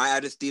Steven or I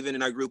added Steven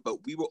in our group,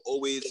 but we were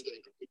always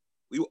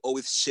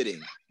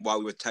shitting while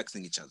we were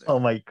texting each other. Oh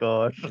my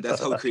gosh. And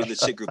that's how we created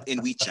the shit group in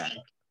WeChat.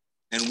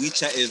 And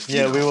WeChat is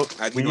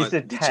we used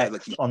to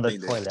text on the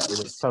toilet,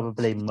 which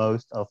probably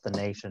most of the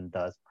nation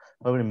does.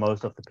 Probably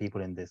most of the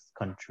people in this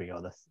country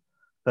or the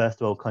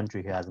first world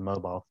country who has a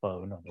mobile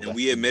phone. And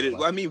we admitted,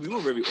 I mean, we were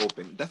very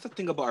open. That's the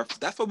thing about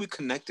that's why we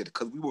connected,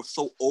 because we were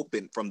so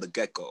open from the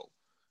get-go.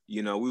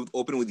 You know, we were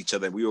open with each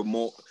other. We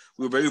were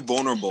very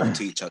vulnerable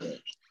to each other.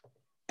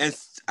 And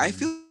I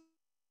feel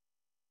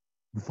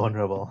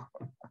vulnerable.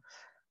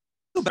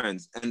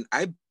 And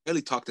I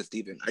barely talk to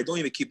Steven. I don't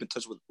even keep in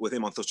touch with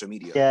him on social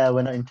media. Yeah,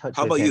 we're not in touch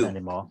with him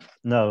anymore.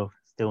 No,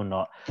 still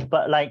not.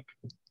 But like,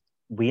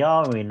 we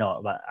are or we're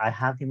not. But I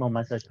have him on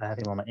my social. I have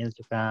him on my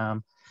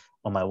Instagram,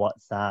 on my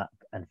WhatsApp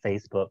and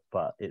Facebook.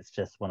 But it's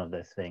just one of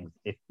those things.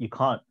 If you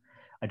can't,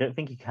 I don't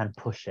think you can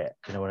push it.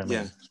 You know what I mean?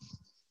 Yeah.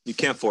 You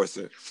can't force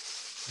it.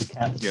 You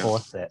can't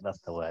force it. That's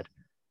the word.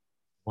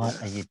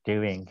 What are you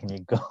doing? Can you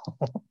go?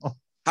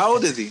 How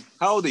old is he?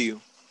 How old are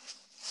you?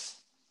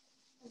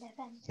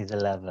 11. He's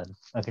 11.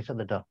 Okay, shut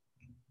the door.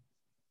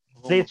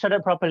 Please shut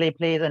it properly,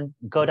 please, and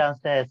go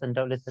downstairs and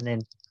don't listen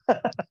in.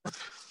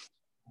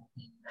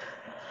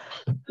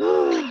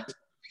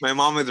 My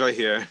mom is right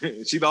here.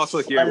 She's also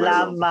here.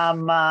 Hola,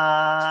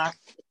 mama.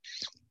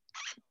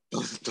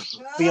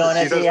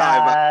 Fiona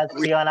Diaz.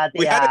 Fiona Diaz.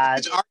 We had a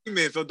huge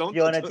argument, so don't.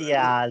 Fiona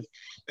Diaz.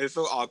 It's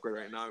so awkward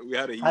right now. We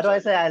had a huge How do I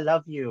say I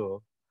love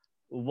you?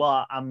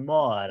 What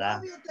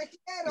amor?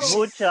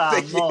 Mucho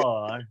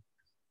amor.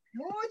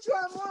 Mucho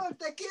amor,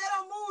 te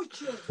quiero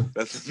mucho.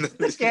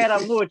 Te quiero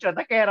mucho,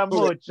 te quiero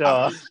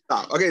mucho.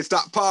 Stop. Okay,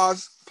 stop.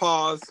 Pause.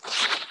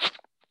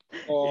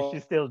 Is she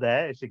still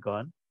there? Is she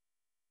gone?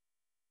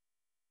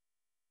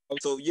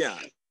 So yeah,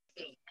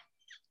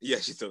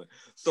 she's still there.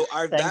 So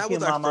that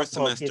was our first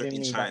semester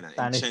in China.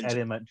 Spanish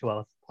element to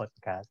our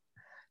podcast.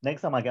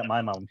 Next time I get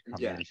my mom to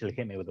come in, she'll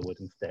hit me with a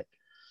wooden stick.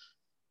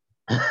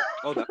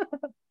 Oh,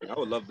 I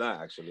would love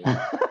that actually.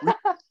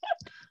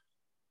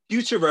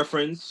 Future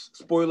reference,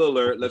 spoiler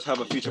alert, let's have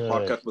a future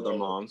podcast with our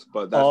moms.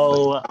 But that's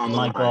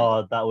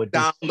God, that would be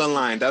down the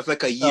line. That's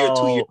like a year,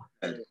 2 years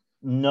ahead.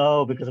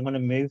 No, because I'm gonna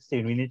move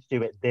soon. We need to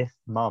do it this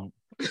month.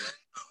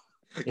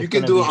 You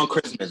can do it on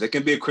Christmas. It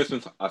can be a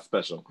Christmas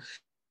special.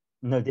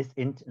 No, the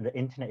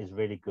internet is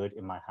really good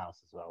in my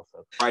house as well.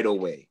 So right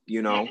away,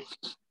 you know.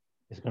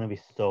 It's gonna be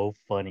so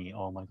funny.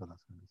 Oh my god,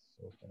 that's gonna be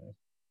so funny.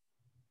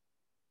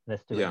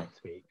 Let's do it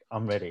next week.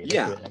 I'm ready. Let's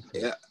do it next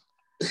week. Yeah.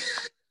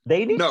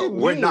 They need to meet.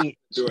 We're not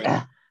doing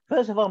it.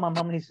 First of all, my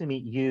mom needs to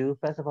meet you.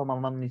 First of all, my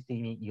mom needs to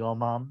meet your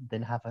mom.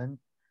 Then haven't.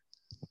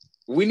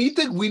 We need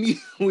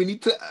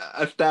to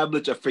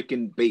establish a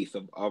freaking base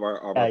of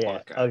our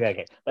podcast.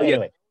 Okay. But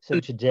anyway, so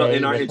today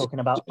we're talking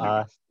about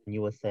us. And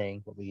you were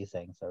saying, what were you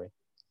saying? Sorry.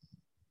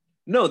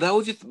 No, that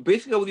was just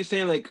basically what you're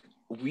saying. Like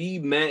we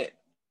met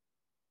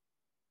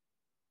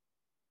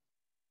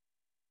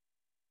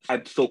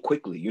so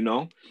quickly, you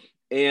know,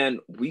 and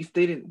we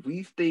stayed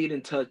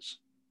in touch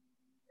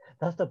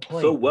That's the so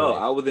point, well.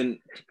 Lewis. I was in,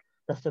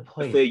 That's the let's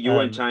point. say you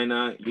were in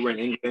China, you were in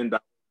England, in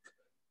That's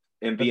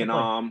the point.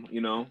 Vietnam, you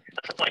know.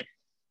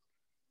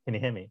 Can you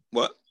hear me?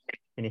 What?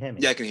 Can you hear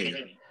me? Yeah, I can hear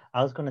you.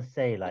 I was gonna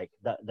say like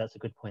that's a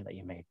good point that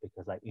you made,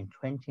 because like in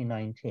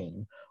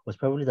 2019 was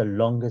probably the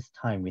longest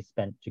time we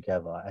spent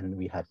together and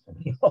we had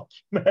many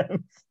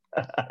arguments.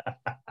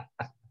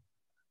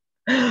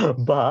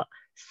 But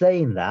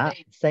saying that,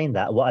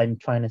 what I'm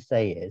trying to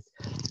say is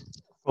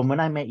from when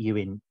I met you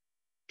in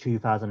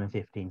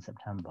 2015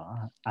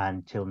 September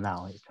until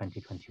now it's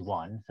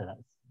 2021, so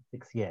that's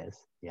 6 years.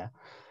 Yeah.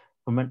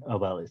 From when, oh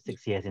well, it's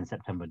 6 years in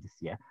September this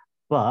year.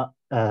 But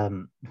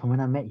from when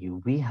I met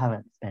you, we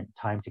haven't spent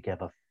time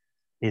together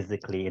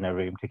physically in a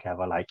room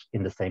together, like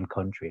in the same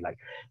country. Like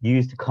you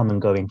used to come and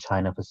go in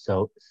China for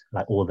so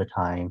like all the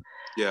time.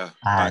 Yeah.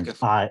 And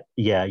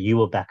you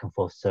were back and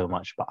forth so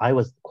much, but I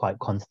was quite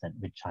constant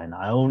with China.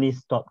 I only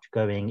stopped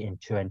going in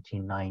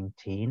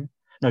 2018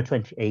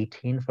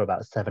 for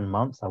about 7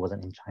 months. I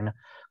wasn't in China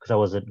because I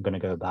wasn't going to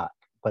go back.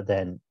 But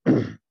then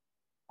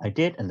I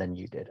did, and then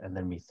you did, and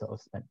then we sort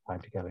of spent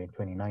time together in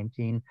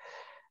 2019.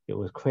 It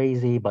was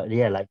crazy, but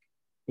yeah, like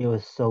it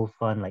was so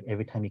fun. Like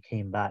every time you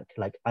came back,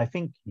 like I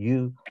think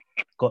you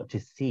got to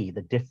see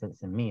the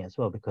difference in me as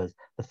well, because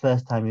the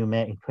first time you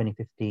met in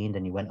 2015,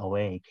 then you went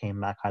away, you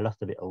came back, I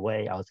lost a bit of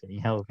weight, I was getting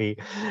healthy,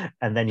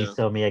 and then you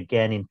saw me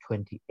again in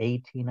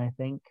 2018. I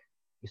think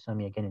you saw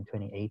me again in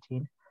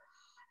 2018.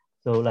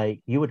 So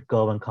like you would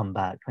go and come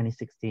back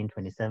 2016,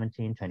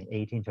 2017,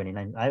 2018,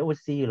 2019. I always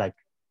see you like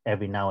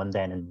every now and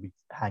then, and we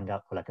hang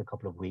out for like a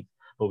couple of weeks,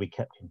 but we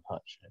kept in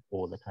touch like,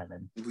 all the time.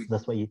 And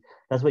that's what you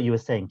were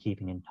saying,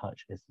 keeping in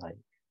touch is like,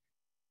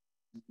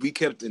 we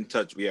kept in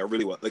touch. Yeah,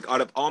 really well. Like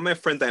out of all my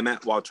friends I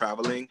met while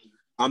traveling,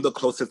 I'm the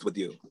closest with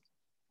you.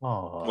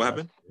 oh, what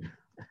happened?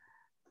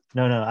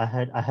 No, I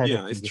heard.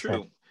 Yeah, it's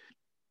true.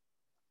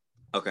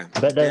 Okay,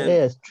 but that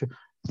is true.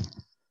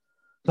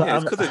 But yeah,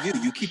 it's because of you.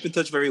 You keep in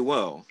touch very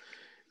well,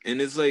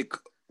 and it's like.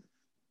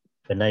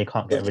 But now you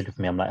can't get rid of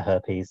me. I'm like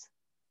herpes.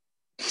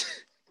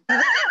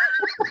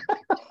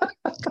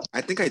 I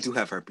think I do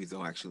have herpes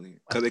though, actually,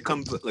 because it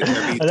comes like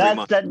every 3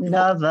 months. That's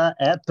another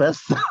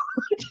episode.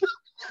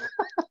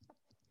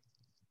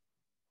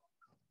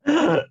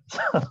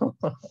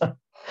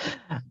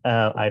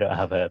 I don't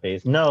have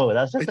herpes. No,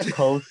 that's just a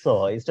cold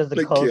sore. It's just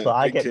a cold sore.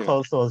 I get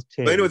cold sores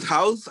too. But anyways,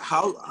 how's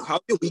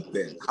your week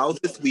been? How's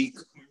this week?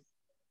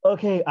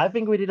 Okay, I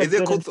think we did a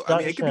good introduction. I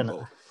mean, it could be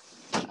both.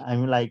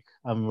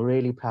 I'm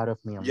really proud of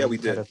me. I'm really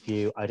proud of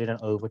you. I didn't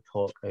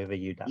overtalk over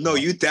you that No,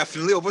 much. you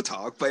definitely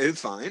overtalk, but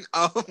it's fine.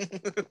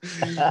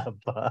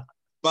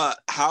 But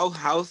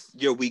how's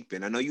your week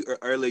been? I know you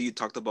earlier you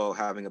talked about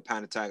having a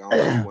panic attack. I don't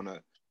know if you want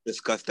to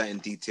discuss that in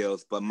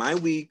details, but my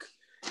week,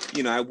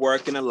 you know, I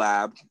work in a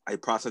lab. I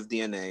process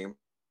DNA.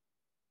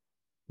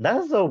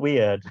 That's so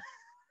weird.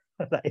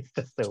 That is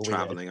just so weird.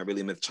 Traveling, I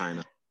really miss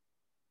China.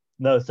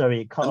 No,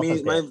 sorry. I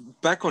mean, my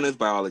background is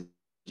biology,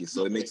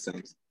 so it makes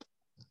sense.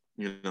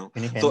 You know.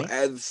 Can you hear me?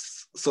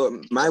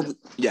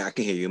 I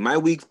can hear you. My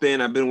week's been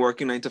I've been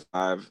working 9 to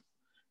 5,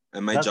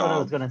 and my That's job. what I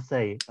was gonna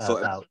say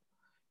about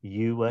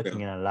you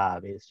working in a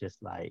lab. It's just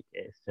I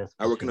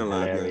work in a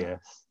lab. Hilarious.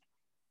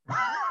 Yeah.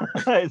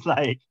 it's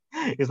like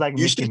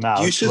Mickey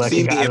Mouse. You should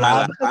see me in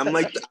my lab.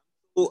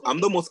 I'm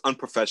the most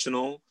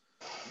unprofessional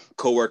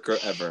coworker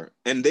ever,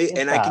 and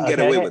I can get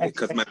away with it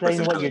because my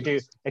personality.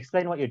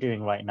 Explain what you're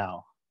doing right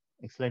now.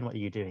 Explain what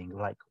you're doing.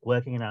 Like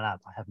working in a lab.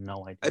 I have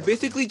no idea. I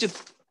basically,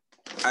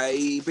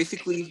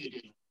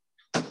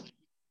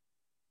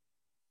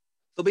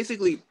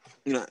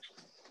 you know,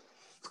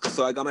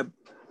 so I got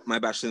my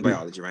bachelor's in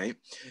biology, right?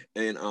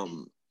 And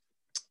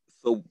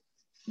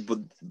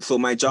so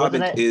my job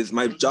is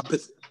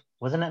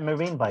wasn't it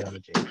marine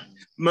biology?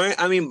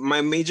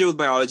 My major was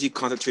biology,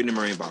 concentrated in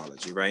marine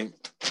biology, right?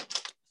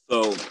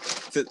 So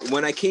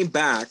when I came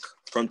back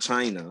from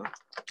China,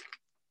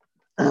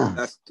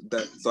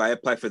 so I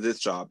applied for this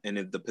job,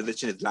 and the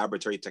position is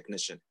laboratory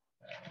technician.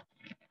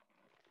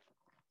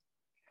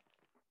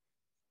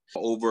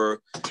 All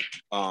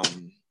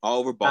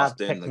over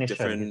Boston, like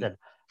different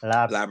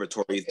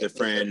laboratories,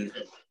 different.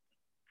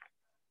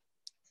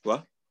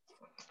 What?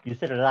 You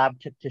said lab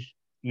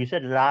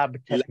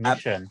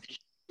technician.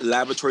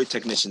 Laboratory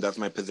technician, that's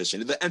my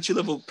position. It's an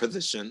entry-level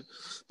position,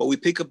 but we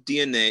pick up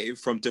DNA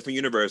from different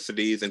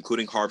universities,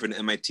 including Harvard and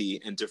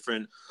MIT, and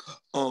different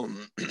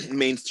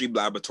mainstream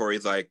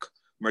laboratories like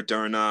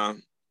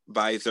Moderna,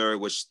 Pfizer,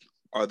 which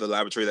are the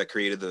laboratory that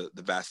created the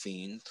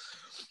vaccine.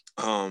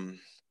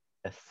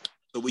 Yes.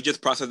 So we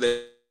just process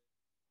it.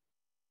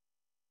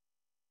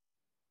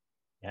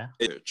 Yeah.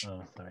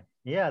 Oh, sorry.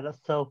 Yeah,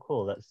 that's so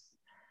cool. That's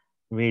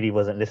really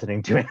wasn't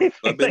listening to anything.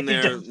 I've been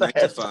there 9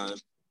 to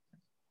 5.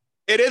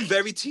 It is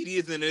very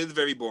tedious and it is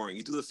very boring.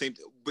 You do the same.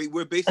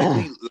 We're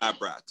basically lab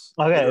rats.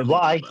 Okay,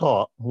 what I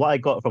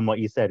got from what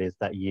you said is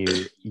that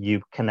you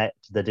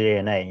connect the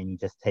DNA and you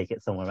just take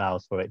it somewhere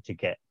else for it to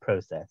get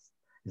processed.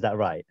 Is that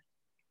right?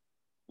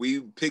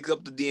 We pick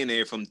up the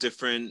DNA from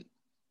different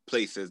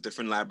places,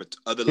 different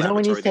other You know,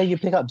 when you laboratories. say you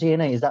pick up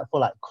DNA, is that for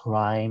like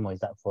crime or is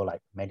that for like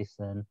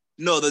medicine?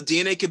 No, the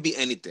DNA can be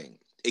anything.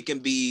 It can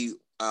be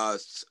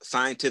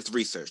scientists'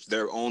 research,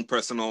 their own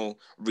personal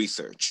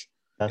research.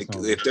 That's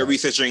not If they're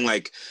research. researching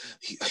like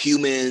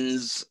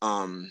humans,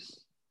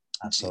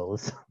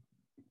 Assholes.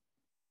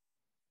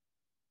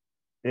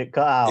 It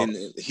cut out.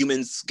 in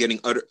humans getting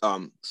other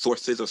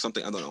sources or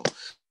something, I don't know.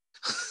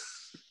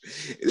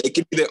 It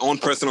could be their own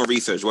personal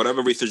research.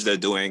 Whatever research they're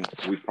doing,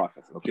 we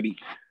process it. It could be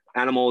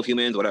animals,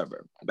 humans,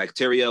 whatever,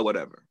 bacteria,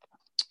 whatever.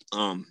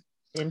 But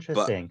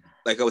Interesting.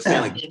 like I was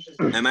saying,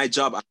 like at my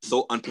job, I'm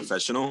so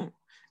unprofessional,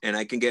 and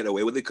I can get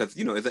away with it because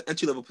it's an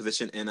entry level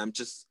position, and I'm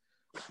just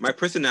my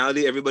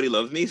personality. Everybody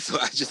loves me, so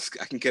I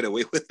can get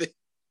away with it.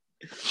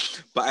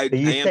 But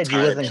you I am said you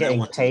tired, wasn't and I getting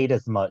want paid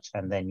as much,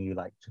 and then you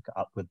like took it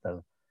up with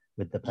the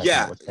person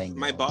Yeah, that was saying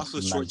my boss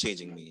was man.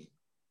 shortchanging me.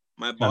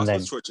 My And boss was then,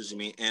 shortchanging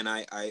me, and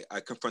I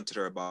confronted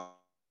her about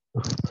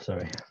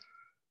sorry.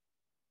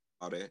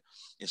 it,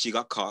 and she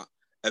got caught.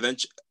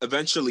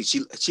 Eventually,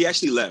 she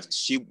actually left.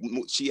 She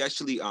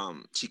actually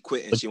she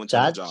quit and she went to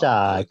another job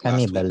Chacha, like can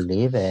you last week.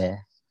 believe it?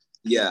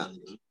 Yeah,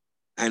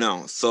 I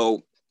know.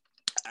 So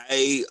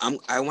I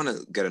want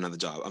to get another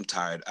job. I'm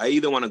tired. I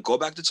either want to go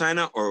back to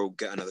China or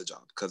get another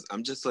job because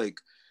I'm just like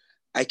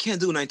I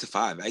can't do 9 to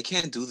 5. I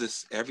can't do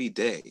this every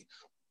day.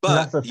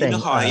 That's But the you know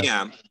thing. how I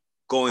am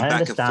going I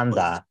back and understand forth.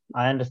 that.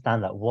 I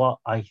understand that. What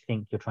I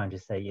think you're trying to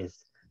say is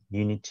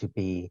you need to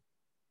be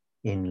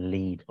in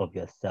lead of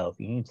yourself.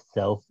 You need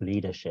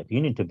self-leadership.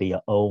 You need to be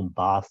your own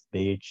boss,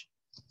 bitch.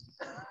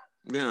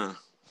 Yeah.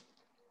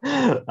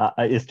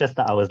 It's just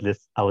that I was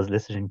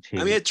listening I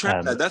mean, to I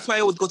tried that. That's why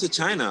I would go to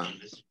China.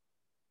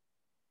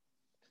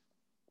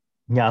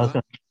 yeah,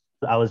 What?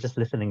 I was just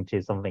listening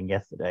to something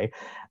yesterday,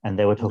 and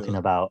they were talking Yeah.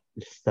 about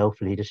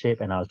self-leadership,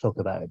 and I'll talk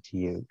about it to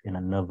you in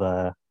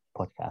another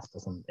podcast or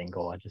something,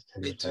 or I'll just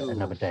tell Me you too.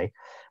 another day.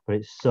 But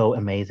it's so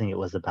amazing. It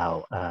was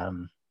about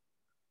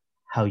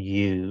how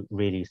you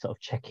really sort of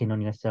check in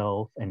on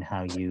yourself and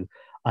how you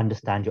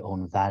understand your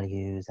own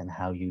values and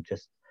how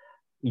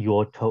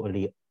you're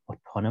totally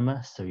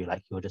autonomous. So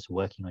you're just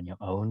working on your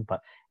own,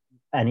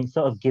 and it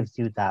sort of gives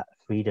you that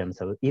freedom.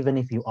 So even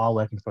if you are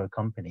working for a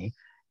company,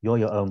 you're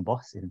your own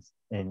boss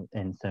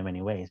in so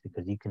many ways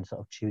because you can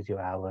sort of choose your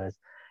hours.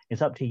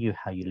 It's up to you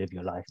how you live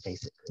your life,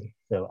 basically.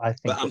 So I But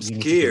think I'm what you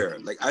need to do.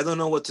 scared. Like I don't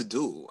know what to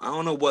do. I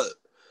don't know what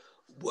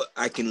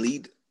I can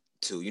lead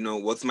to.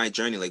 What's my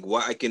journey? Like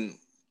what I can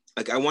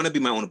like I want to be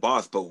my own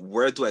boss, but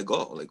where do I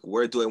go? Like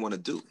where do I want to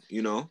do?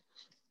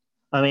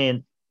 I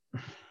mean,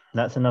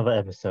 that's another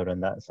episode,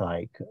 and that's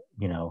like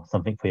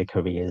something for your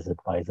careers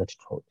advisor to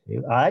talk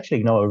to. I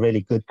actually know a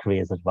really good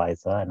careers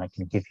advisor, and I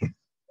can give you.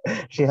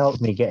 She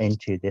helped me get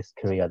into this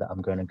career that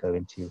I'm going to go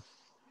into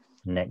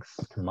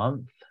next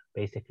month,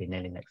 basically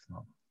nearly next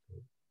month,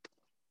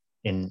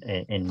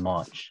 in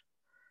March.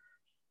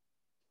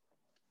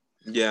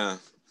 Yeah.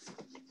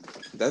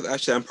 That's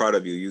actually I'm proud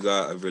of you. You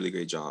got a really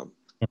great job.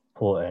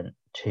 Important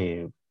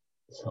to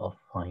sort of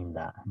find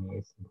that, and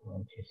it's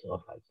important to sort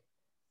of like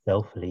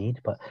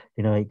self-lead. But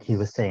like he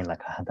was saying,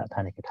 like I had that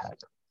panic attack.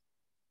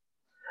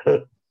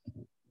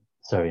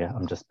 Sorry, yeah,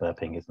 I'm just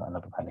burping. It's not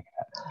another panic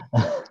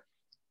attack.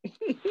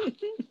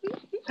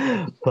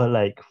 But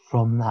like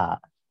from that,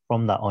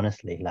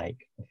 honestly, like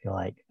I feel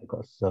like I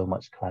got so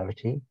much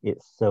clarity.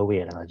 It's so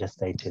weird, and I just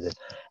say to this,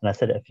 and I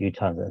said it a few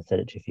times, and I said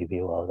it to a few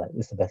people. I was like,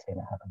 "This is the best thing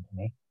that happened to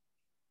me,"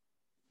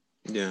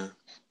 Yeah.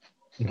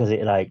 because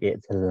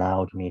it's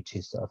allowed me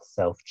to sort of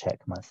self-check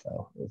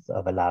myself. It's sort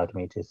of allowed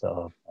me to sort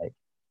of like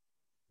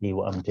see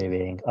what I'm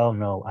doing. Oh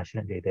no, I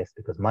shouldn't do this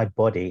because my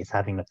body is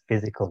having a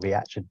physical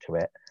reaction to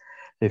it.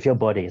 So if your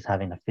body is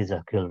having a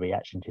physical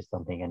reaction to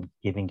something and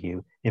giving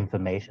you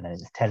information and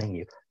it's telling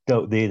you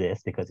don't do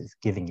this because it's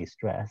giving you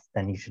stress,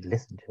 then you should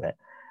listen to it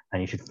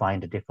and you should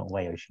find a different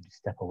way or you should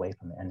step away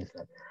from it. And it's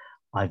like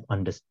I've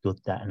understood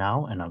that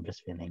now, and I'm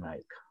just feeling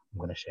like I'm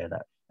going to share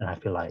that, and I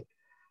feel like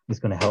it's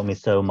going to help me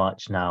so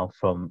much now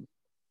from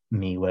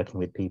me working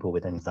with people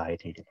with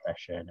anxiety,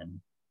 depression, and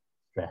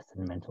stress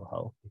and mental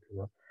health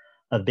because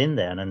I've been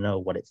there and I know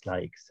what it's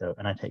like. So,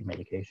 and I take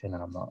medication,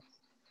 and I'm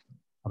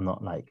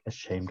not like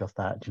ashamed of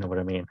that. Do you know what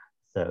I mean?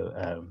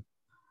 So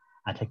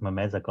I take my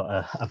meds.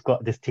 I've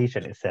got this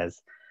T-shirt. It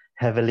says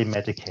heavily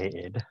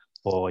medicated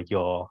for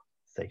your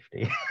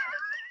safety.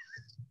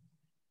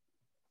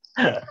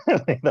 I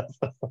think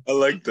I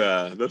like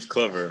that. That's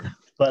clever.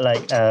 but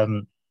like I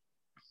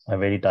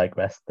really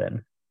digressed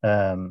then.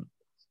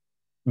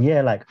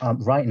 Yeah, like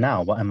right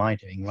now, what am I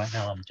doing? Right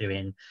now I'm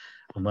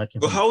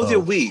working But from how was your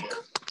home. week?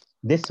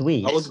 This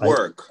week, How was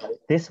work?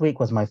 this week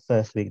was my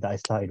first week that I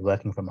started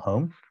working from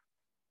home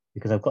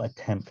because I've got a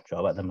temp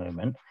job at the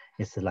moment.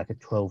 It's like a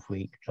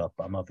 12-week job,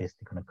 but I'm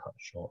obviously going to cut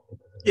short.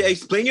 Yeah,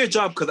 explain your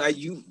job because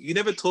you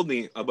never told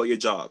me about your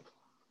job.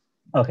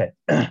 Okay.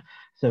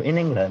 So in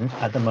England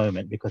at the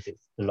moment, because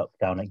it's the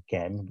lockdown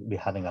again, we're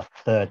having a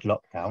third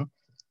lockdown.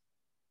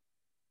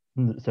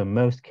 So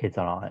most kids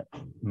are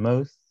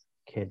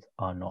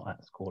not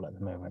at school at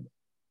the moment.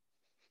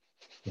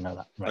 You know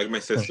that, right? Like my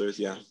So sisters,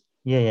 yeah.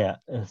 Yeah.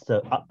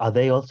 So are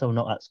they also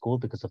not at school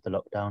because of the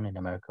lockdown in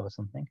America or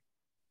something?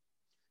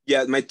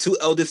 Yeah, my two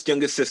eldest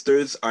youngest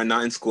sisters are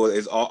not in school.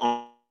 It's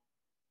all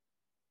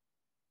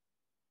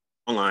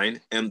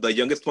online, and the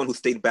youngest one who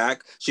stayed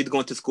back, she's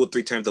going to school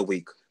 3 times a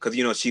week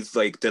because she's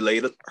like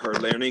delayed. Her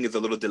learning is a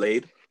little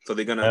delayed, so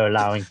they're gonna They're just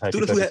allowing her to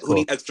students go to who school.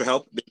 need extra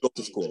help, they go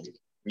to school.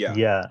 Yeah,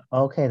 Yeah.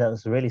 Okay, that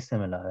was really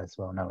similar as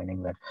well now in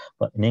England.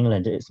 But in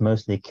England, it's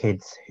mostly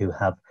kids who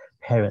have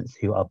parents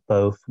who are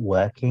both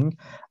working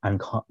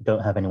and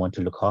don't have anyone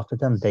to look after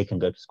them. They can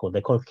go to school.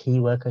 They're called key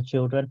worker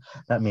children.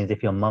 That means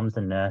if your mum's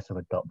a nurse or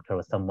a doctor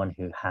or someone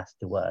who has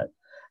to work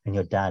and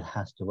your dad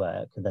has to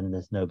work, then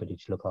there's nobody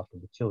to look after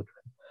the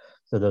children.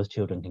 So those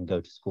children can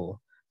go to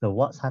school. So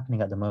what's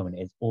happening at the moment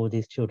is all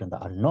these children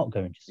that are not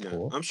going to yeah.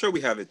 school I'm sure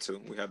we have it too.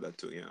 We have that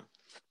too. Yeah.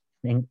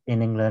 in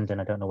England, and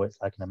I don't know what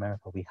it's like in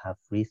America, we have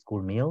free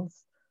school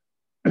meals.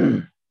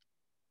 You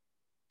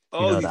Oh,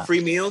 know you that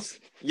free meals?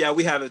 Yeah,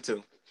 we have it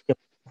too.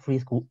 free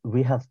school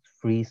we have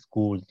free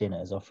school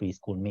dinners or free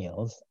school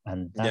meals,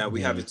 and Yeah,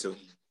 we have it too.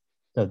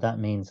 that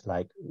means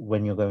like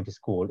when you're going to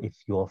school, if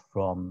you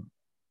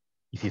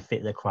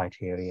fit the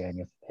criteria and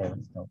your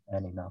parents don't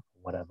earn enough or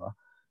whatever,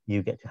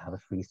 you get to have a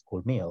free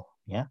school meal.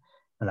 Yeah.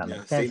 And that Yeah,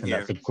 makes sense. same And here.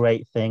 that's a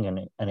great thing.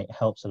 And it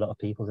helps a lot of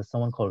people. There's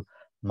someone called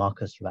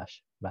Marcus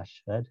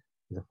Rashford.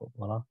 He's a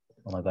footballer.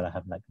 Oh my God, I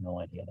have like no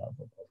idea about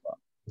football, but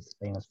he's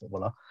a famous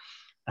footballer.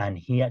 And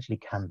he actually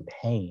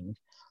campaigned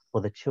for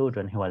the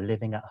children who are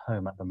living at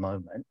home at the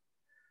moment.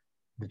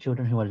 The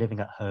children who are living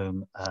at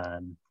home,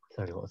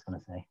 sorry, what was I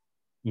going to say?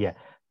 Yeah,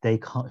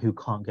 who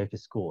can't go to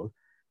school.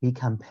 He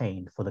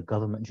campaigned for the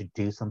government to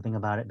do something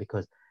about it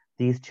because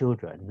these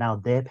children, now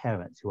their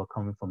parents who are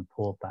coming from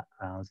poor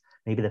backgrounds,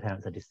 maybe their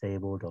parents are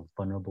disabled or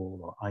vulnerable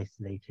or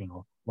isolating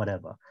or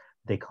whatever,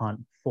 they can't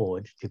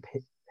afford to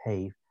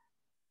pay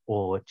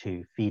or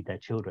to feed their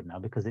children now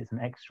because it's an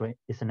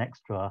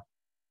extra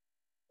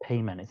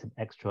payment, it's an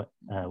extra,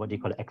 what do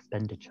you call it,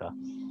 expenditure.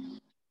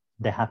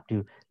 They have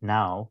to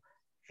now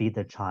feed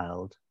their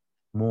child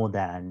more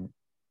than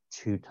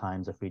 2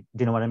 times a week.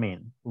 Do you know what I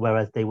mean?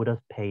 Whereas they would Yeah,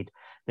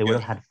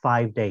 have had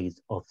 5 days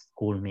of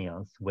school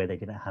meals where they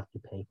didn't have to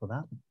pay for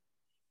that.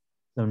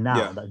 So now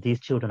yeah, that these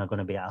children are going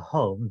to be at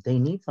home, they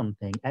need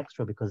something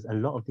extra because a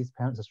lot of these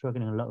parents are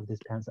struggling. A lot of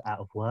these parents are out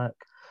of work.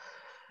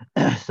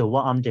 So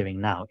what I'm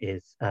doing now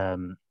is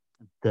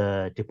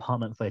the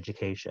Department for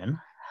Education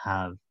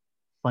have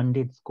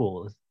funded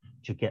schools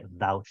to get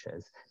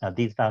vouchers. Now,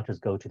 these vouchers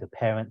go to the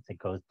parents, it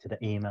goes to the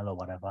email or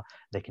whatever.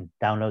 They can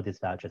download these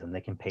vouchers and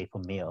they can pay for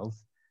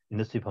meals. In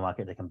the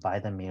supermarket, they can buy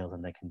their meals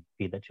and they can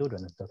feed their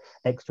children. And so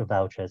extra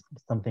vouchers,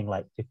 something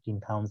like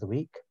 £15 a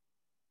week,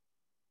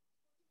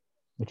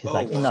 which is oh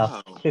like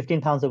enough. wow.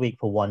 £15 a week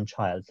for one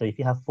child. So if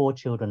you have 4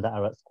 children that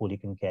are at school, you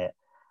can get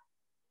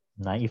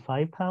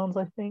 £95,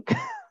 I think.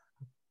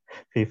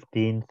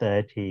 15,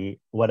 30,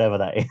 whatever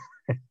that is.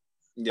 I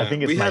Yeah,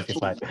 think it's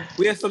 95.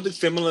 we have something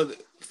similar.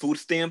 Food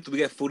stamps. We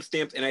get food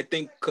stamps, and I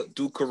think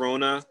through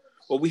Corona,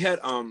 well, we had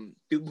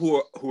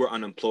people who are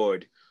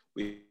unemployed.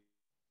 We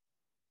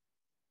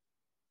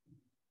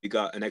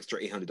got an extra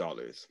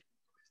 $800.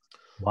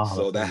 Wow,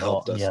 So that's a that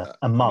helped lot. us. Yeah,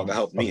 a I mean, that month,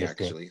 helped me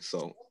obviously. actually.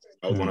 So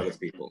I was one of Mm. those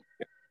people.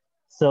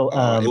 So,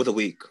 It was a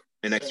week,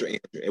 an extra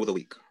 800. It was a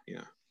week.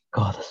 Yeah,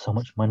 God, that's so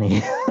much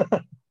money.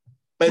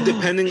 but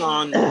depending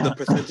on the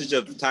percentage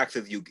of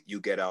taxes you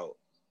get out,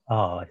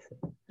 Oh, I see.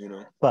 you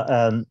know. But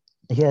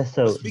yeah. But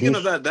So speaking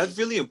of these, that, that's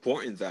really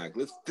important, Zach.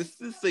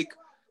 This is like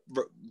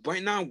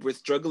right now we're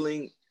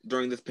struggling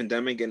during this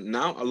pandemic, and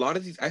now a lot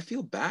of these. I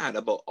feel bad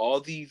about all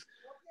these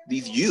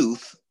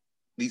youth,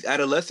 these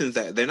adolescents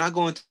that they're not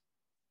going to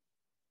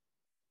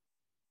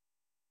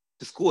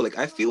school. Like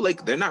I feel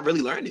like they're not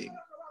really learning,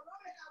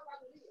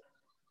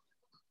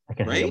 I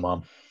can hear your right?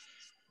 mom.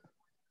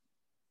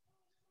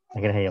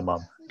 I can hear your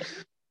mom.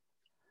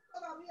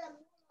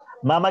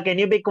 Mama, can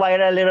you be quiet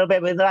a little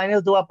bit? We're trying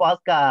to do a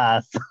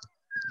podcast.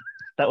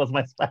 That was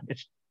my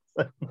Spanish.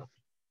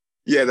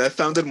 Yeah, that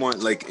sounded more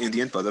like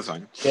Indian, but that's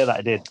fine. Yeah,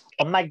 that did.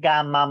 Oh my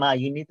God, Mama,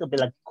 you need to be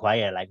like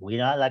quiet. Like we're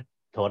not like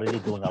totally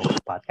doing a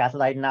podcast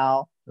right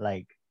now.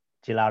 Like,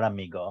 chill out,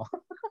 amigo.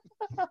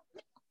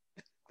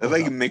 That's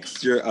like a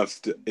mixture of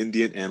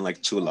Indian and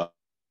like Chula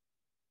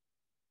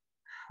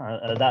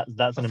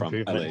That's an from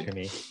improvement LA. to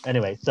me.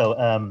 Anyway, so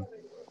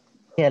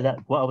yeah,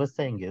 what I was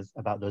saying is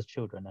about those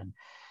children,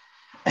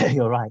 and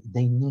you're right,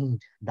 they need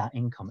that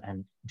income.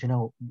 And you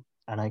know,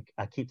 and I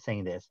keep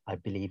saying this, I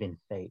believe in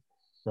faith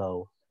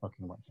so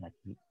fucking much, and I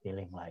keep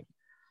feeling like,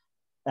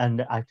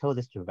 and I told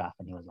this to Raf,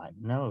 and he was like,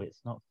 no,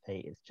 it's not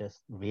fate, it's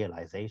just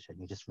realization.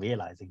 You're just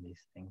realizing these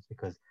things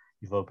because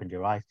you've opened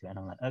your eyes to it. And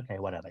I'm like, okay,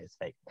 whatever, it's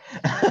fate.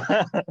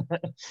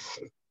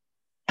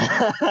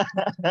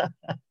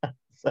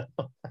 so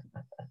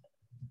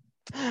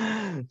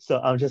so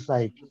I'm just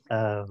like,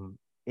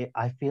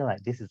 I feel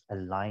like this is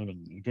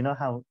aligning you. Do you know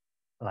how,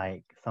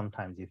 like,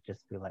 sometimes you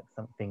just feel like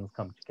some things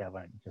come together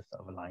and it just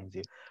sort of aligns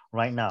you?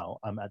 Right now,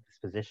 I'm at this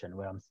position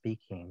where I'm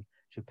speaking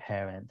to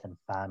parents and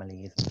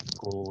families and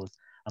schools.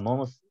 I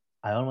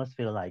almost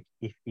feel like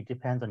if it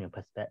depends on your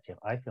perspective,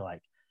 I feel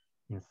like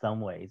in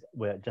some ways,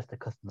 we're just a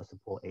customer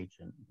support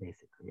agent,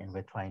 basically, and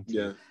we're trying to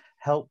Yeah.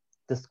 help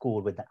the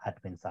school with the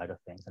admin side of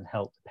things and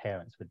help the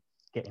parents with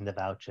getting the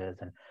vouchers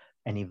and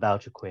any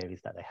voucher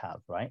queries that they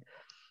have, right?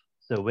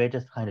 So we're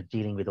just kind of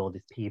dealing with all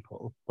these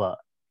people, but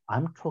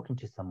I'm talking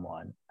to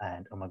someone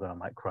and oh my God, I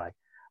might cry.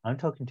 I'm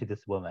talking to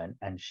this woman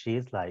and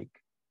she's like,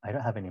 I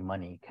don't have any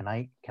money. Can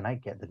I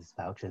get these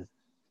vouchers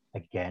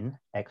again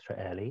extra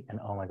early? And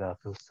oh my God, I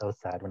feel so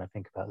sad when I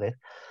think about this.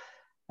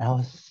 And I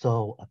was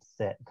so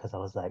upset because I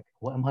was like,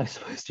 what am I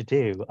supposed to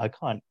do? I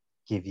can't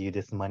give you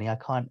this money. I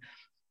can't.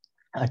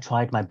 I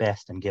tried my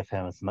best and give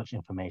her as much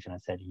information. I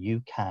said,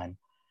 you can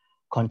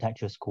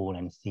contact your school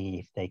and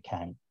see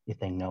if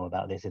they know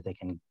about this, if they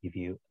can give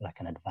you like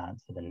an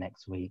advance for the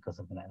next week or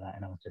something like that.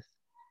 And I was just,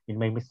 it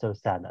made me so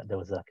sad that there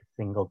was like a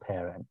single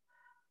parent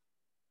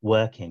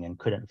working and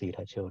couldn't feed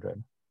her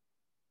children.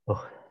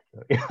 Oh,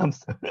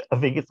 sorry. I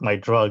think it's my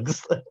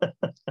drugs.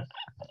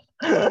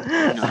 No,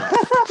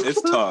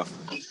 it's tough.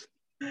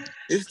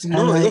 It's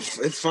no, like,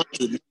 it's fine.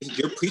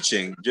 You're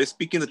preaching. You're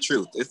speaking the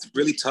truth. It's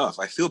really tough.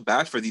 I feel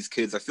bad for these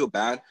kids. I feel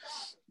bad.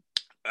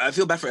 I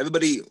feel bad for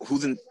everybody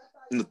who's in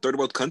the third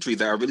world countries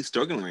that are really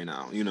struggling right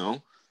now. You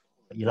know,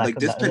 you like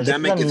this this is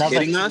pandemic is another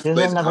hitting us, this is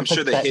but another I'm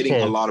sure they're hitting a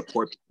perspective. lot of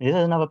poor. This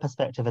is another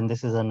perspective, and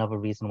this is another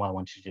reason why I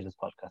want you to do this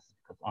podcast,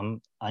 because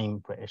I'm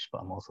British, but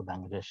I'm also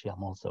Bangladeshi.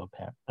 I'm also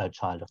a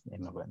child of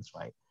immigrants,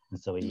 right? And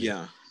so are you.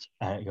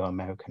 Yeah, You're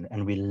American,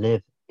 and we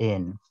live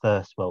in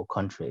first world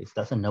countries.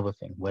 That's another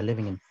thing. We're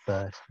living in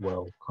first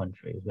world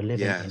countries. We're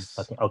living in yes,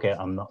 fucking, okay,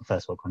 I'm not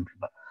first world country,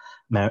 but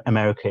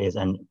America is,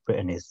 and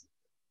Britain is,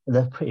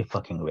 they're pretty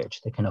fucking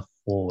rich. You can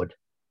afford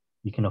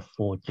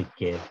to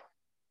give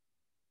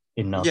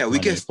enough yeah. We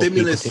get money for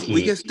people to stimulus.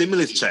 We eat. get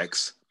stimulus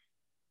checks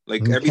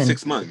like You every can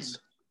 6 months.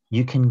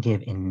 you can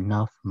give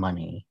enough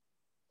money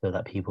so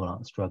that people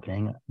aren't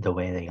struggling the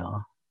way they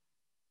are.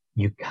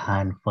 You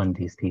can fund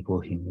these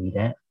people who need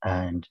it,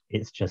 and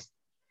it's just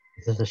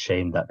a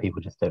shame that people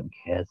just don't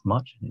care as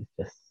much, and it's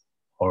just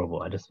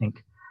horrible. I just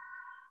think,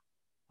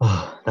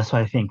 oh, that's why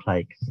I think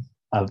like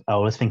I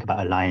always think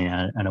about aligning,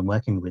 and I'm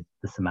working with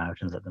the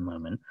Samaritans at the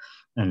moment,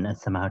 and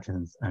as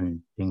Samaritans and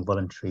doing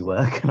voluntary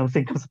work, and I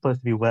think I'm supposed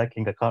to be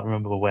working. I can't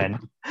remember when.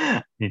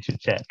 I need to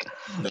check.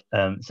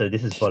 So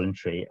this is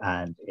voluntary,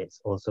 and it's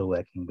also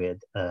working with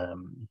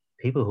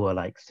people who are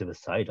like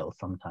suicidal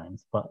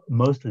sometimes, but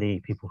mostly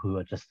people who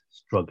are just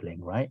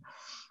struggling, right?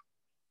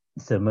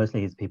 So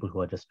mostly it's people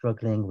who are just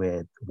struggling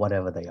with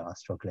whatever they are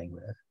struggling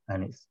with,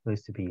 and it's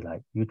supposed to be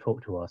like you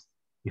talk to us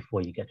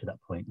before you get to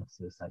that point of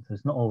suicide. So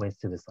it's not always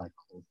suicide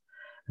calls.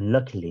 And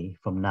luckily,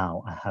 from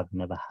now, I have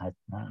never had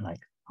that. Like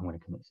I'm going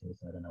to commit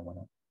suicide, and I want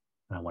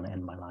to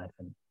end my life,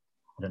 and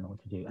I don't know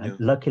what to do. And Yeah,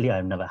 luckily,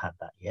 I've never had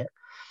that yet.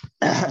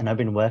 And I've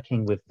been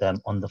working with them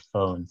on the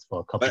phones for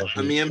a couple but of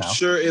I mean, weeks I'm now.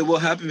 sure it will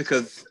happen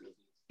because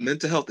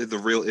mental health is a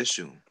real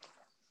issue.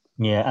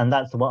 Yeah, and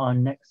that's what our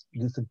next.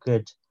 It's a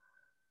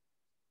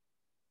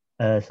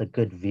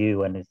good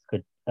view, and it's a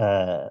good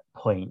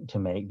point to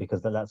make,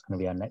 because that's going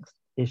to be our next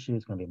issue.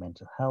 It's going to be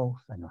mental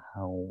health and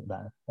how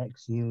that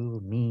affects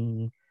you,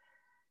 me.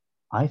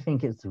 I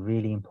think it's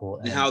really And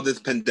important. how this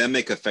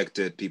pandemic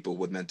affected people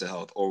with mental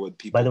health or with By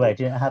people the way, I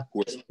didn't have.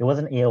 who It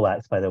wasn't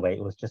earwax, by the way.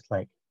 It was just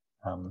like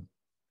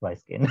dry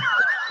skin.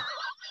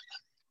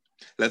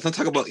 let's not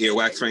talk about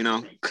earwax right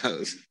now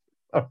because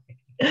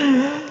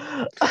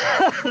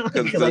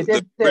Because I the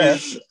did this.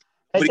 friends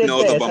I nobody did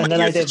knows this, about my and then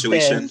ear I did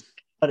situation. this.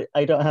 But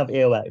I don't have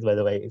earwax, by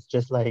the way. It's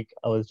just like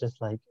I was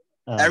just like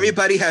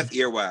Everybody has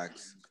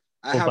earwax.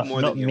 I oh, have but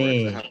more than not earwax. I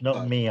me. have a Not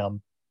lot. me.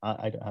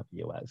 I don't have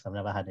earwax. I've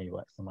never had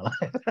earwax in my life.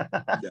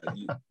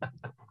 Yeah,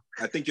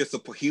 I think you're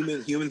supposed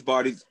human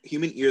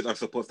ears are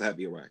supposed to have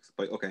earwax.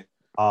 But okay.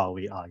 Oh,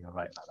 we are. You're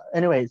right about that.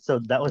 Anyway, so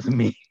that was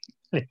me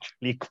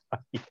literally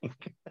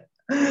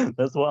crying.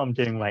 That's what I'm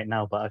doing right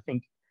now. But I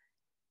think,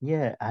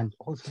 yeah, and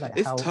also like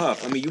It's how,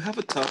 tough. I mean, you have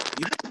a tough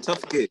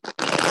gig.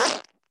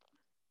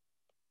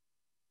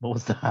 what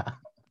was that?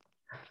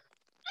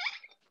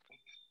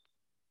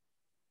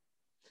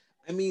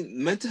 I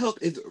mean, mental health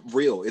is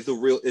real. It's a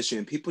real issue,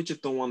 and people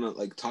just don't want to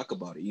like talk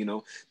about it. You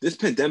know, this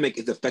pandemic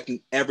is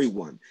affecting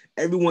everyone.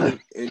 Everyone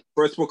in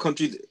first world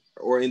countries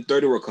or in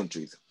third world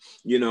countries.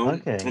 You know,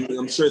 Okay.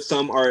 I'm sure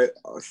some are.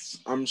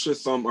 I'm sure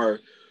some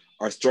are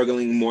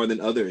struggling more than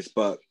others,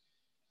 but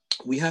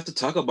we have to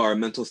talk about our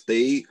mental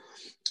state,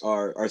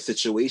 our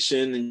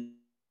situation, and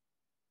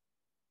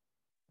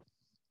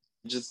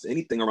just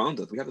anything around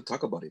us. We have to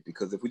talk about it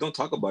because if we don't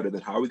talk about it,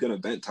 then how are we going to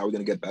vent? How are we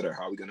going to get better?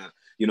 How are we going to,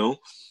 you know,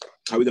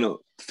 how are we going to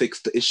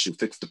fix the issue,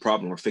 fix the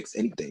problem, or fix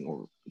anything,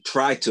 or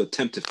try to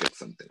attempt to fix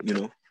something? You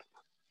know,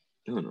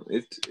 I don't know.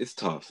 It's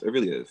tough. It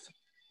really is.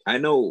 I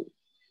know.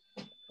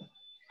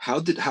 How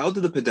did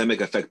the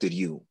pandemic affected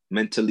you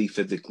mentally,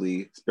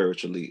 physically,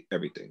 spiritually,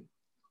 everything?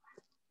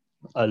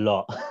 A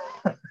lot.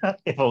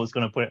 If I was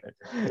gonna put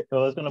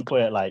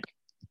it like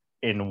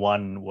in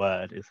one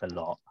word, it's a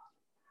lot.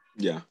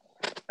 Yeah.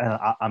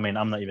 I mean,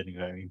 I'm not even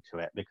going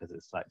into it because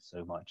it's like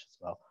so much as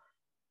well.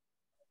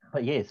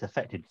 But yeah, it's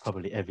affected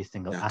probably every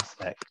single Yeah.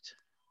 aspect,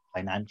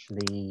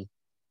 financially,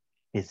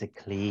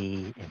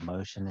 physically,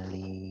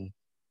 emotionally,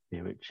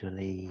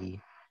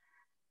 spiritually,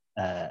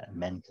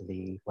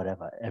 mentally,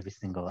 whatever, every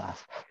single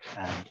aspect.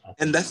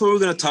 And that's what we're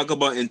going to talk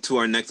about into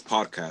our next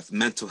podcast,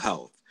 mental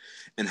health,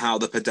 and how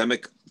the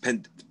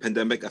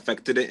pandemic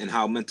affected it, and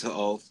how mental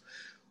health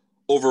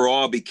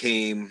overall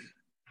became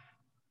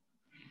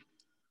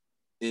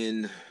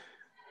in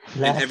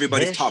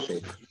everybody's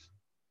topic.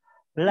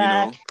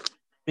 Black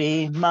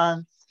 3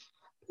 months.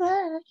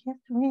 Black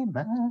History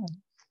Month.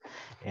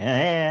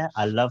 Yeah,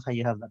 I love how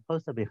you have that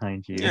poster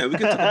behind you. Yeah, we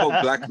can talk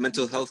about Black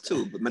mental health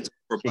too, but mental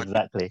for Black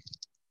exactly.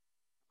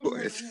 Of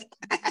course.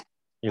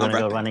 You're gonna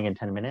go running in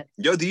 10 minutes?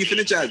 Yo, do you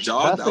finish that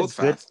job? That's that was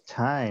a good fast.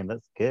 time.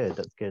 That's good.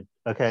 That's good.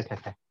 Okay.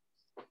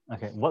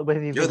 What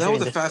have you been Yo, that doing?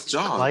 was a fast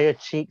job. Why are your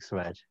cheeks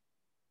red?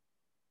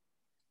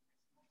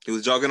 He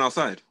was jogging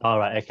outside. All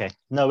right. Okay.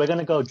 No, we're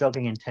gonna go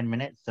jogging in 10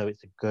 minutes, so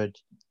it's a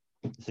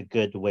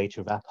good way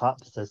to wrap up.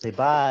 So say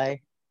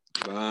bye.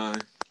 Bye.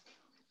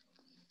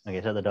 Okay,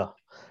 shut the door.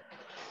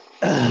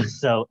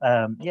 So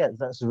yeah,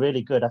 that's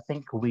really good. I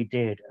think we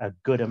did a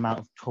good amount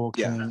of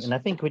talking, and I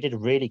think we did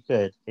really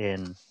good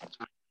in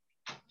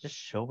just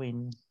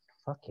showing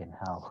fucking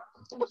hell.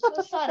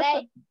 So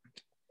sorry.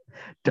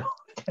 Don't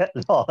get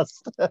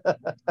lost.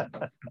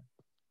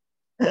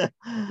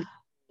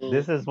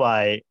 This is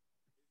why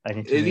I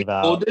need to move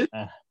out.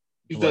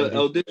 He's the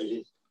eldest?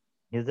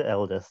 He's the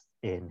eldest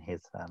in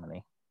his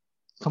family.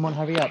 Come on,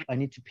 hurry up. I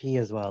need to pee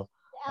as well.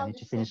 I need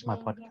to finish my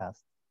podcast.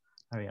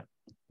 Hurry up.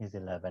 He's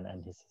 11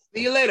 and his sister.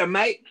 See you later,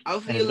 mate. I'll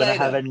see you later. He's going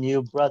to have a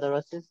new brother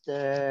or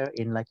sister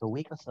in like a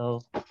week or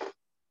so. Oh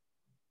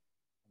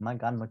my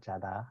God,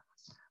 muchada.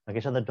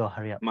 Okay, shut the door.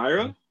 Hurry up.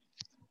 Myra?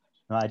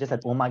 No, I just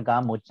said, oh my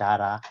God,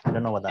 muchada. I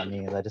don't know what that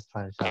means. I just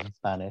try to shout in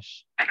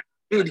Spanish.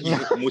 Dude,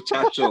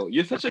 muchacho.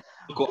 You're such a...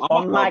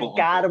 Oh my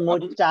God,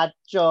 muchacho.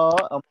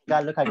 Oh my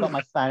God, look, I got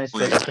my Spanish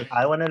book.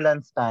 I want to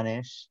learn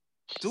Spanish.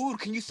 Dude,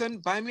 can you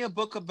buy me a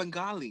book of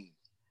Bengali?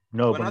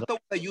 No, but not the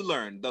one that you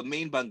learned, the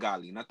main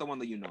Bengali, not the one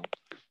that you know.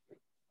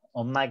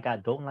 Oh my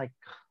God, don't like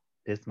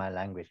this my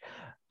language.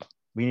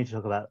 We need to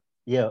talk about,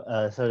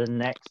 so the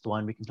next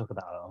one, we can talk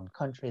about our own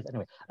countries.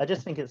 Anyway, I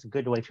just think it's a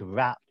good way to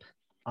wrap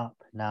up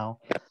now.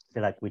 I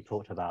feel like we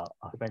talked about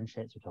our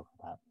friendships, we talked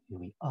about who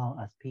we are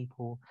as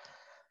people.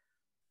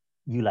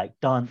 You like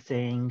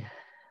dancing.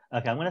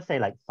 Okay, I'm going to say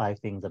like 5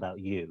 things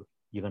about you.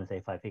 You're going to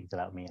say 5 things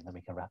about me, and then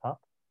we can wrap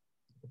up.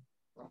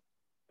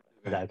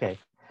 Is that okay?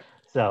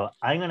 So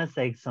I'm gonna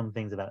say some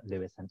things about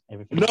Lewis and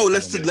everything. No,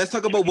 let's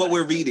talk about what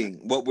we're reading,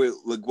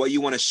 what you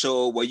want to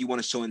show,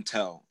 and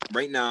tell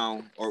right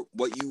now, or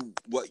what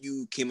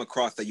you came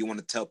across that you want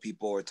to tell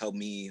people or tell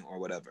me or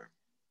whatever.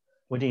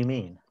 What do you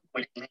mean?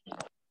 Like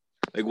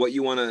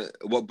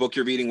what book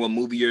you're reading, what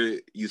movie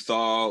you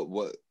saw,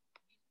 what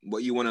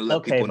you want to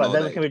let people know. Okay,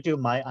 but then can we do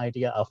my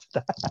idea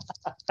after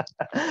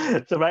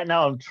that? So right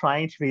now I'm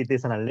trying to read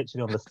this, and I'm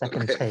literally on the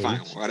second page. Fine,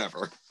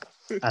 whatever.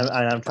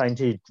 I'm trying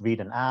to read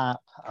an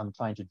app, I'm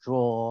trying to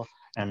draw,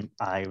 and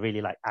I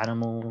really like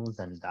animals,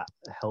 and that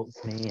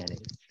helps me, and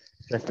it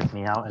stresses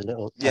me out a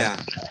little. Yeah.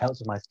 It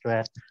helps with my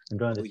stress. I'm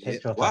drawing this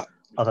picture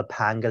of a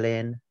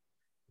pangolin.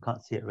 You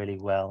can't see it really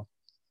well.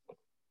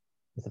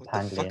 It's a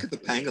pangolin. The fuck is the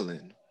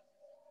pangolin?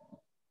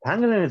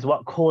 Pangolin is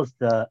what caused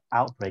the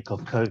outbreak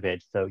of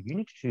COVID, so you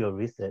need to do your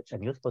research,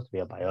 and you're supposed to be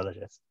a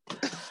biologist.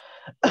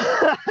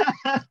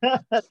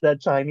 The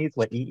Chinese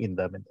were eating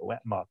them in the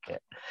wet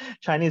market.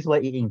 Chinese were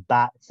eating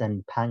bats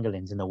and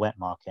pangolins in the wet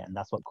market, and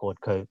that's what caused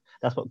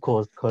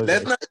COVID.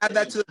 Let's not add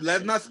that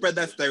let's not spread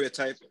that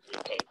stereotype.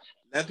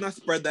 Let's not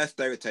spread that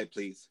stereotype,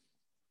 please.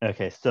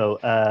 Okay, so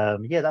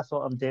that's what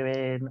I'm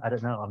doing. I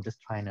don't know. I'm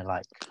just trying to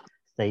like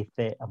stay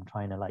fit. I'm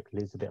trying to like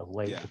lose a bit of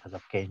weight because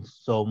I've gained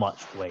so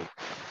much weight.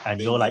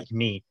 And you're like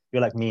me.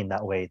 You're like me in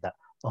that way that,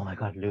 oh my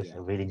God, Lucy, I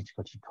really need to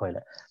go to the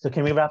toilet. So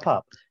can we wrap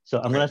up? So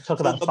I'm going to talk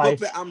about the 5... book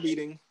that I'm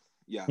reading.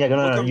 Yeah.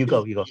 No, you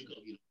go.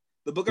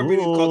 The book I'm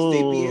reading is called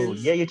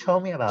Sapiens. Yeah, you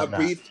told me about that.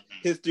 A Brief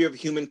History of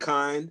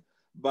Humankind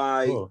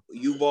by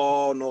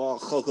Yuval Noah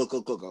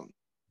Harari.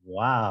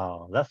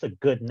 Wow, that's a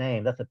good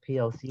name. That's a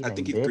PLC name. I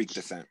think you freaked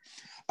this out.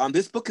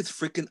 This book is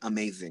freaking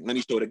amazing. Let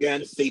me show it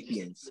again.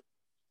 Sapiens.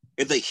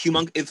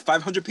 It's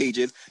 500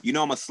 pages. You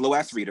know I'm a slow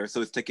ass reader,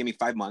 so it's taking me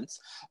 5 months.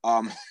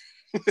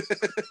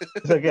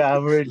 It's okay,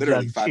 I've already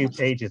done 2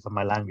 pages of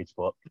my language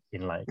book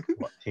in like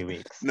 2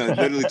 weeks. No, it's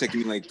literally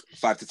taking me like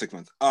 5 to 6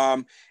 months.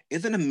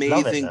 It's an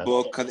amazing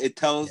book because it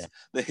tells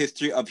the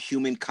history of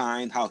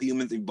humankind, how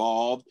humans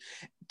evolved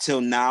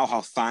till now,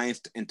 how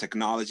science and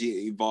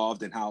technology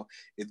evolved, and how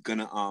it's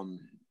gonna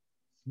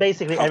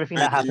basically everything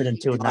that happened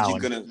until now,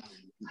 and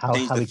how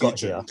we got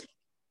here.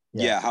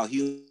 How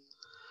humans.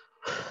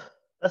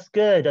 That's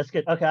good.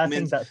 Okay, I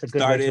think that's a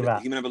good way to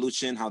wrap. Human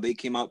evolution, how they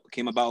came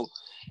about.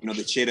 You know,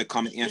 the shade of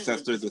common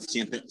ancestors with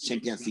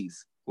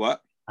chimpanzees.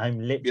 What? I'm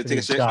literally you take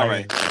a shit? dying. All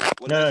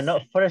right. No,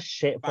 not for a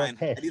shit, for a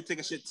piss. I need to take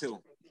a shit too.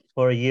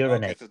 For a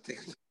urinate. Okay,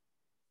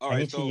 I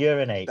need to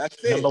urinate.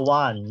 That's it. Number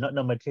 1, not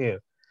number 2.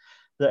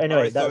 So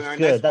anyway, that's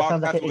good. That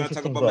sounds like an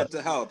interesting book.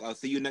 Mental health. I'll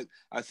see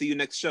you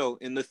next show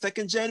in the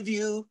second gen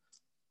view.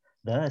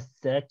 The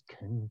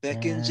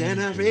second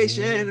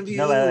generation view.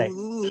 No, wait.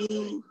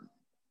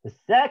 The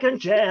second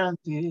gen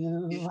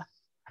view.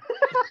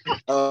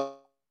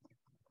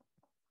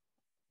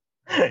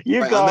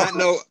 You right, go. on that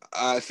note,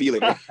 I feel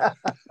it.